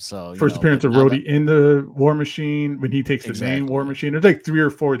 So First appearance of Rhodey in the War Machine when he takes the name War Exactly. Machine. There's like 3 or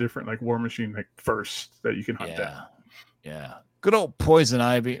 4 different like War Machine like firsts that you can hunt down. Yeah. Yeah. Good old Poison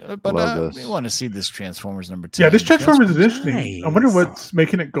Ivy. But Love we this. want to see this Transformers number 2. Yeah, this Transformers is interesting. I wonder Nice. what's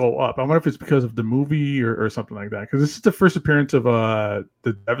making it go up. I wonder if it's because of the movie or something like that. Because this is the first appearance of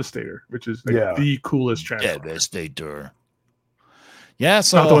the Devastator, which is like Yeah. the coolest Transformer. Devastator. Yeah,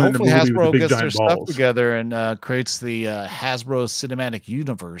 so Not the one in the hopefully movie with the Hasbro big gets their giant stuff balls. together and creates the Hasbro Cinematic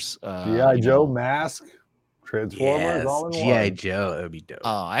Universe. G.I. you Joe, know. Mask, Transformers, Yes, all in G.I. one. Joe. That would be dope.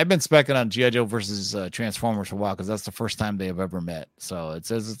 I've been specking on G.I. Joe versus Transformers for a while because that's the first time they have ever met. So it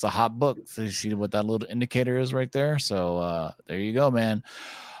says it's a hot book. So you see what that little indicator is right there. So there you go, man.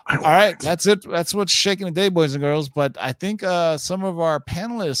 I All right, want it. that's it. That's what's shaking the day, boys and girls. But I think some of our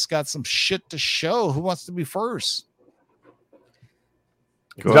panelists got some shit to show. Who wants to be first?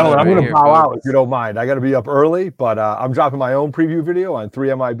 Go Gentlemen, I'm ahead. going to here, bow out folks. if you don't mind. I got to be up early, but I'm dropping my own preview video on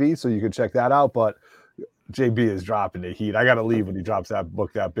 3MIB, so you can check that out. But JB is dropping the heat. I got to leave when he drops that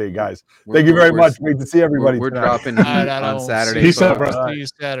book that big, guys. Thank you very much. Great to see everybody. We're tonight. dropping All right, heat I on don't Saturday. see you. Peace out, folks. bro. See you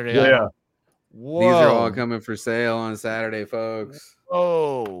Saturday. Yeah. Whoa. These are all coming for sale on Saturday, folks.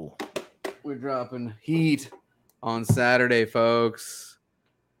 Oh. We're dropping heat on Saturday, folks.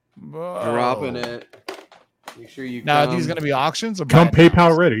 Dropping it. Make sure you Now, come. are these going to be auctions or Come buy it now?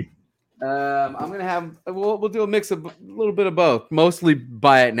 PayPal ready. I'm gonna have we'll do a mix of a little bit of both. Mostly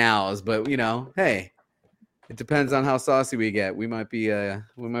buy it nows, but you know, hey, it depends on how saucy we get. We might be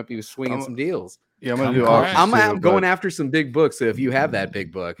swinging I'm- some deals. Yeah, I'm gonna Come do correct. auctions. I'm too, going but after some big books. So if you have that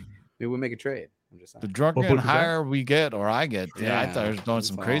big book, maybe we'll make a trade. I'm just The saying. drunken What book is that? higher we get, or I get. Yeah, I thought I was doing it's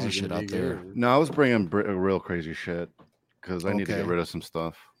some all crazy gonna shit be out there. good. No, I was bringing real crazy shit because I need to Okay. get rid of some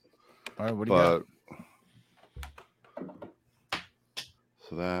stuff. All right, what do you got? But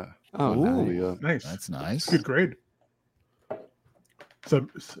so that Oh, Ooh. nice. Nice. That's nice. Good grade. So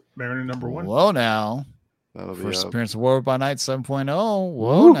Mariner number 1. Whoa, now. that'll be First up. appearance of War by Night 7.0.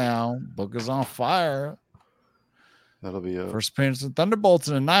 Whoa, Woo. now. Book is on fire. That'll be up. First appearance of Thunderbolts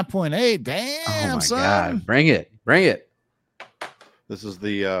in a 9.8. Oh Damn, my son. god! Bring it! Bring it! This is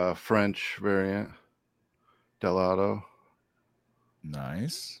the French variant, Delato.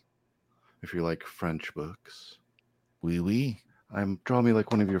 Nice. If you like French books, Wee wee. draw me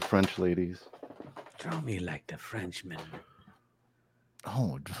like one of your French ladies. Draw me like the Frenchman.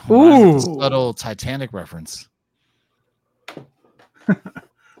 Oh, Ooh. subtle Titanic reference.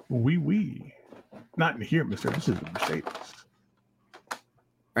 Wee. Not in here, mister. This is a Mercedes.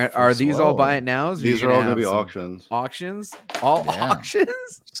 Are these all Whoa. buy it nows? or These you're are all have gonna be some auctions. Auctions? All Yeah.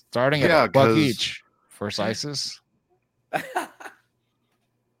 auctions? Starting at Yeah, a buck 'cause- each. First ISIS.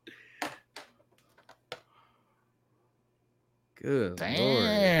 Good lord.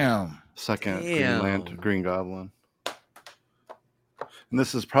 Damn. Second Damn. Green Goblin. And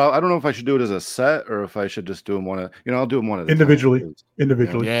this is probably, I don't know if I should do it as a set or if I should just do them one at, I'll do them one at a time, Individually. 'cause-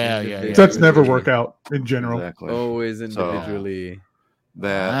 Individually. Yeah. Sets never work out in general. Exactly. Always So- individually.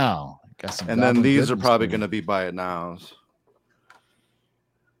 That. Wow. Got some And then goblin these are goodness probably going. going to be buy it nows.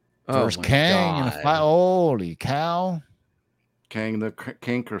 First Oh my Kang and a God. fly. Holy cow. Kang the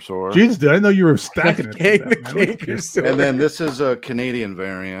Cankersaur. Jesus, did I know you were stacking it? King like the that, man. Look at you. Cankersaur. And then this is a Canadian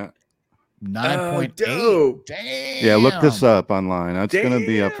variant 9.8. dope. Damn. Yeah, look this up online. That's going to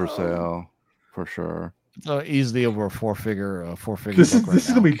be up for sale for sure. So easily over a four-figure This book is right this is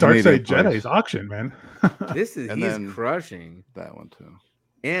now. gonna be Canadian Darkseid Jedi's price. auction, man. This is And he's then- crushing. That one too.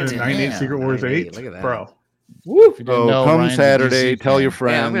 And And 98 Secret Wars 98, 8. look at that. Bro. If you didn't So know, come Ryan's a Saturday, DC tell your fan.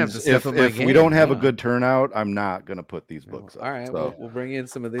 Yeah, I'm gonna have friends. to step up my If we game, don't have a yeah. good turnout, I'm not going to put these books up. All right, So we'll bring in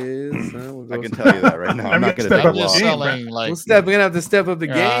some of this. We'll I go can some- tell you that right now. I'm I'm not gonna going to step take up I'm a just the loss. game, selling like we're gonna have to step up the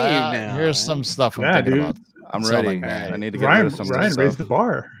game Yeah, now. Here's man. some stuff I'm Yeah, thinking dude. about. I'm selling, ready. man. I need to get rid Ryan of some raised the stuff.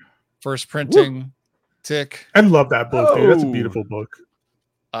 bar. First printing, Tick. I love that book, dude. That's a Oh. beautiful book.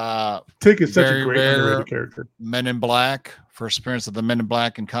 Tick Tick is such very a great rare. underrated character. Men in Black. First appearance of the Men in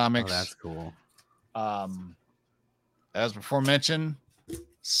Black in Oh, comics. that's cool. As before mentioned,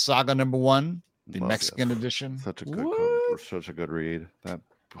 Saga _1, the Love Mexican this. edition. Such a good such a good read. That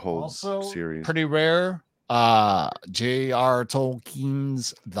whole Also series. pretty rare. J.R.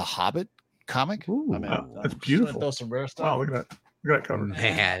 Tolkien's The Hobbit comic. Ooh, I mean, wow, I'm that's just gonna beautiful. throw some rare stuff. Wow, look at that. Look at that cover.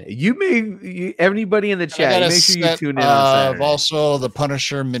 Man, everybody in the And I chat, got a make sure you set tune in on of Saturday. also the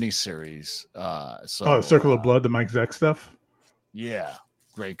Punisher miniseries. So Circle of Blood, the Mike Zeck stuff. Yeah,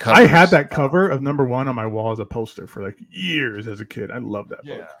 great I cover. had that cover of #1 on my wall as a poster for like years as a kid. I love that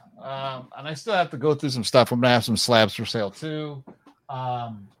Yeah. book. And I still have to go through some stuff. I'm gonna have some slabs for sale too.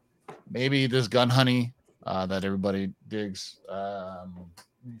 Maybe this Gun Honey that everybody digs. Let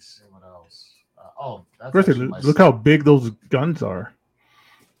me see what else. That's Griffith, actually my look how big those guns are.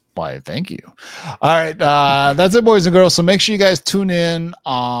 Why, thank you. All right. That's it, boys and girls. So make sure you guys tune in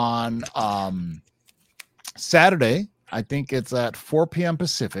on Saturday. I think it's at 4 p.m.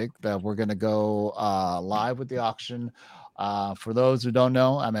 Pacific that we're going to go live with the auction. For those who don't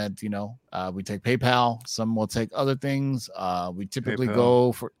know, we take PayPal. Some will take other things. We typically PayPal.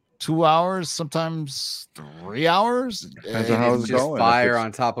 go for 2 hours, sometimes 3 hours. Depends on how It's it's just going. If fire it's-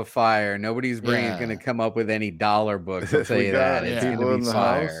 on top of fire. Nobody's Yeah. going to come up with any dollar books. I'll If tell we you got that. It's yeah. going people to in be the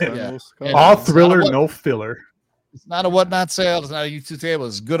fire. house, then Yeah. we'll Yeah. go. All it's not thriller, a what- no filler. It's not a whatnot sale. It's not a YouTube table.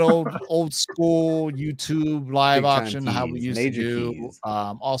 It's good old school YouTube live Big time auction. How we keys, used major to do. keys.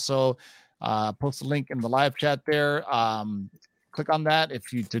 Also, post a link in the live chat there. Click on that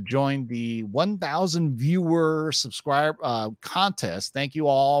if you to join the 1,000 viewer subscribe contest. Thank you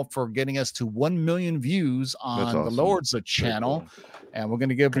all for getting us to 1 million views on the awesome. Lord's Very channel. cool. And we're going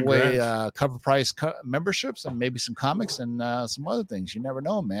to give away Congrats. cover price memberships and maybe some comics and some other things. You never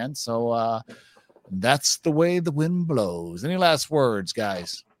know, man. So that's the way the wind blows. Any last words,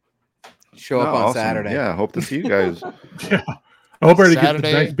 guys? Show up No, on awesome. Saturday. Yeah, hope to see you guys. Yeah. I hope I already get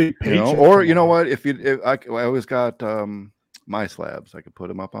Saturday, the nice big You know, paycheck or you know tomorrow. what? If I always got my slabs, I could put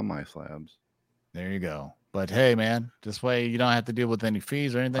them up on my slabs. There you go. But hey, man, this way you don't have to deal with any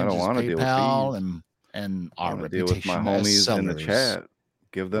fees or anything. I don't Just wanna deal with PayPal fees. and I our want to deal with my reputation as homies in the sellers. chat.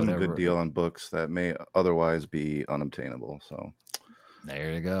 Give them a Whatever. good deal on books that may otherwise be unobtainable. So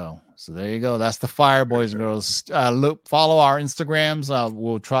There you go. So there you go. That's the fire, boys and girls. Look, follow our Instagrams.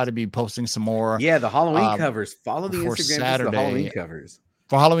 We'll try to be posting some more Yeah, the Halloween Um, covers. Follow the for Instagram for the Saturday. Halloween covers.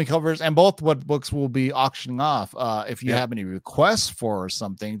 for Halloween covers, and both what books will be auctioning off. If you Yeah. have any requests for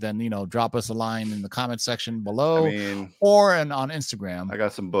something, then drop us a line in the comment section below, I mean, or on Instagram. I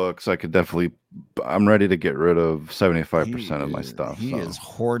got some books. I could definitely. I'm ready to get rid of 75% of my stuff. He so is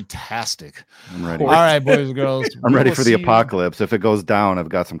hoard-tastic. I'm ready. All right, boys and girls. I'm we ready will for the see you- apocalypse. If it goes down, I've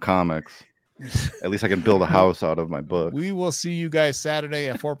got some comics. At least I can build a house out of my book. We will see you guys Saturday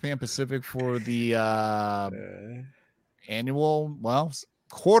at 4 p.m. Pacific for the annual,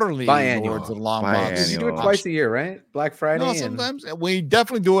 quarterly Biannual. Lords of the Long Box. You do it Biannual. twice a year, right? Black Friday. No, and- sometimes we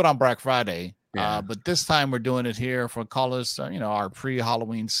definitely do it on Black Friday. Yeah. But this time we're doing it here for callers, our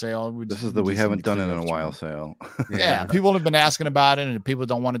pre-Halloween sale. This is the we haven't done it in a while sale. Yeah, people have been asking about it, and if people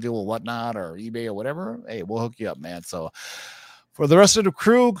don't want to deal with Whatnot or eBay or whatever, hey, we'll hook you up, man. So for the rest of the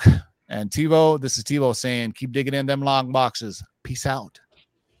crew and TiVo, this is TiVo saying, keep digging in them long boxes. Peace out.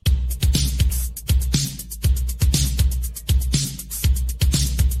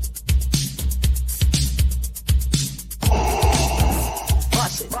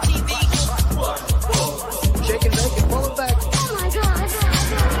 Shake and bake and pull it back. Oh my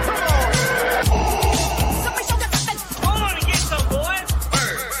god.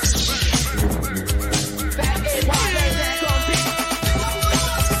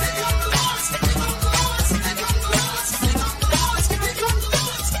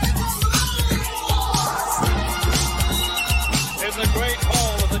 In the great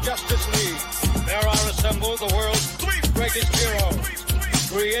hall of the Justice League, there are assembled the world's three greatest heroes,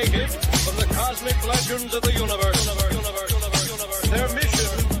 created from the cosmic legends of the universe. Their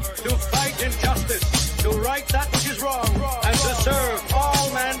mission, to fight injustice, to right that which is wrong, and to serve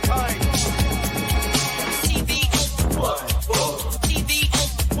all mankind.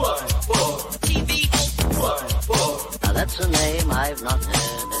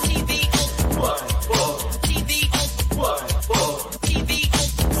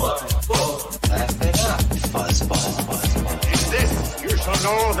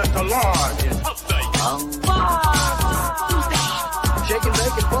 know that the Lord is up there. Shake and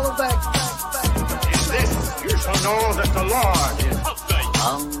bake and pull it back. In this you shall know that the Lord is up there.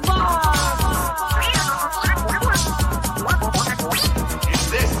 In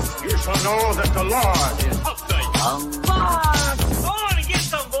this you shall know that the Lord is up there. Go on and get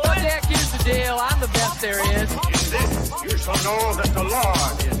some, boy. Jack, here's the deal. I'm the best there is. In this you shall know that the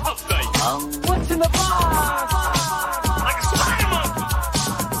Lord is up there.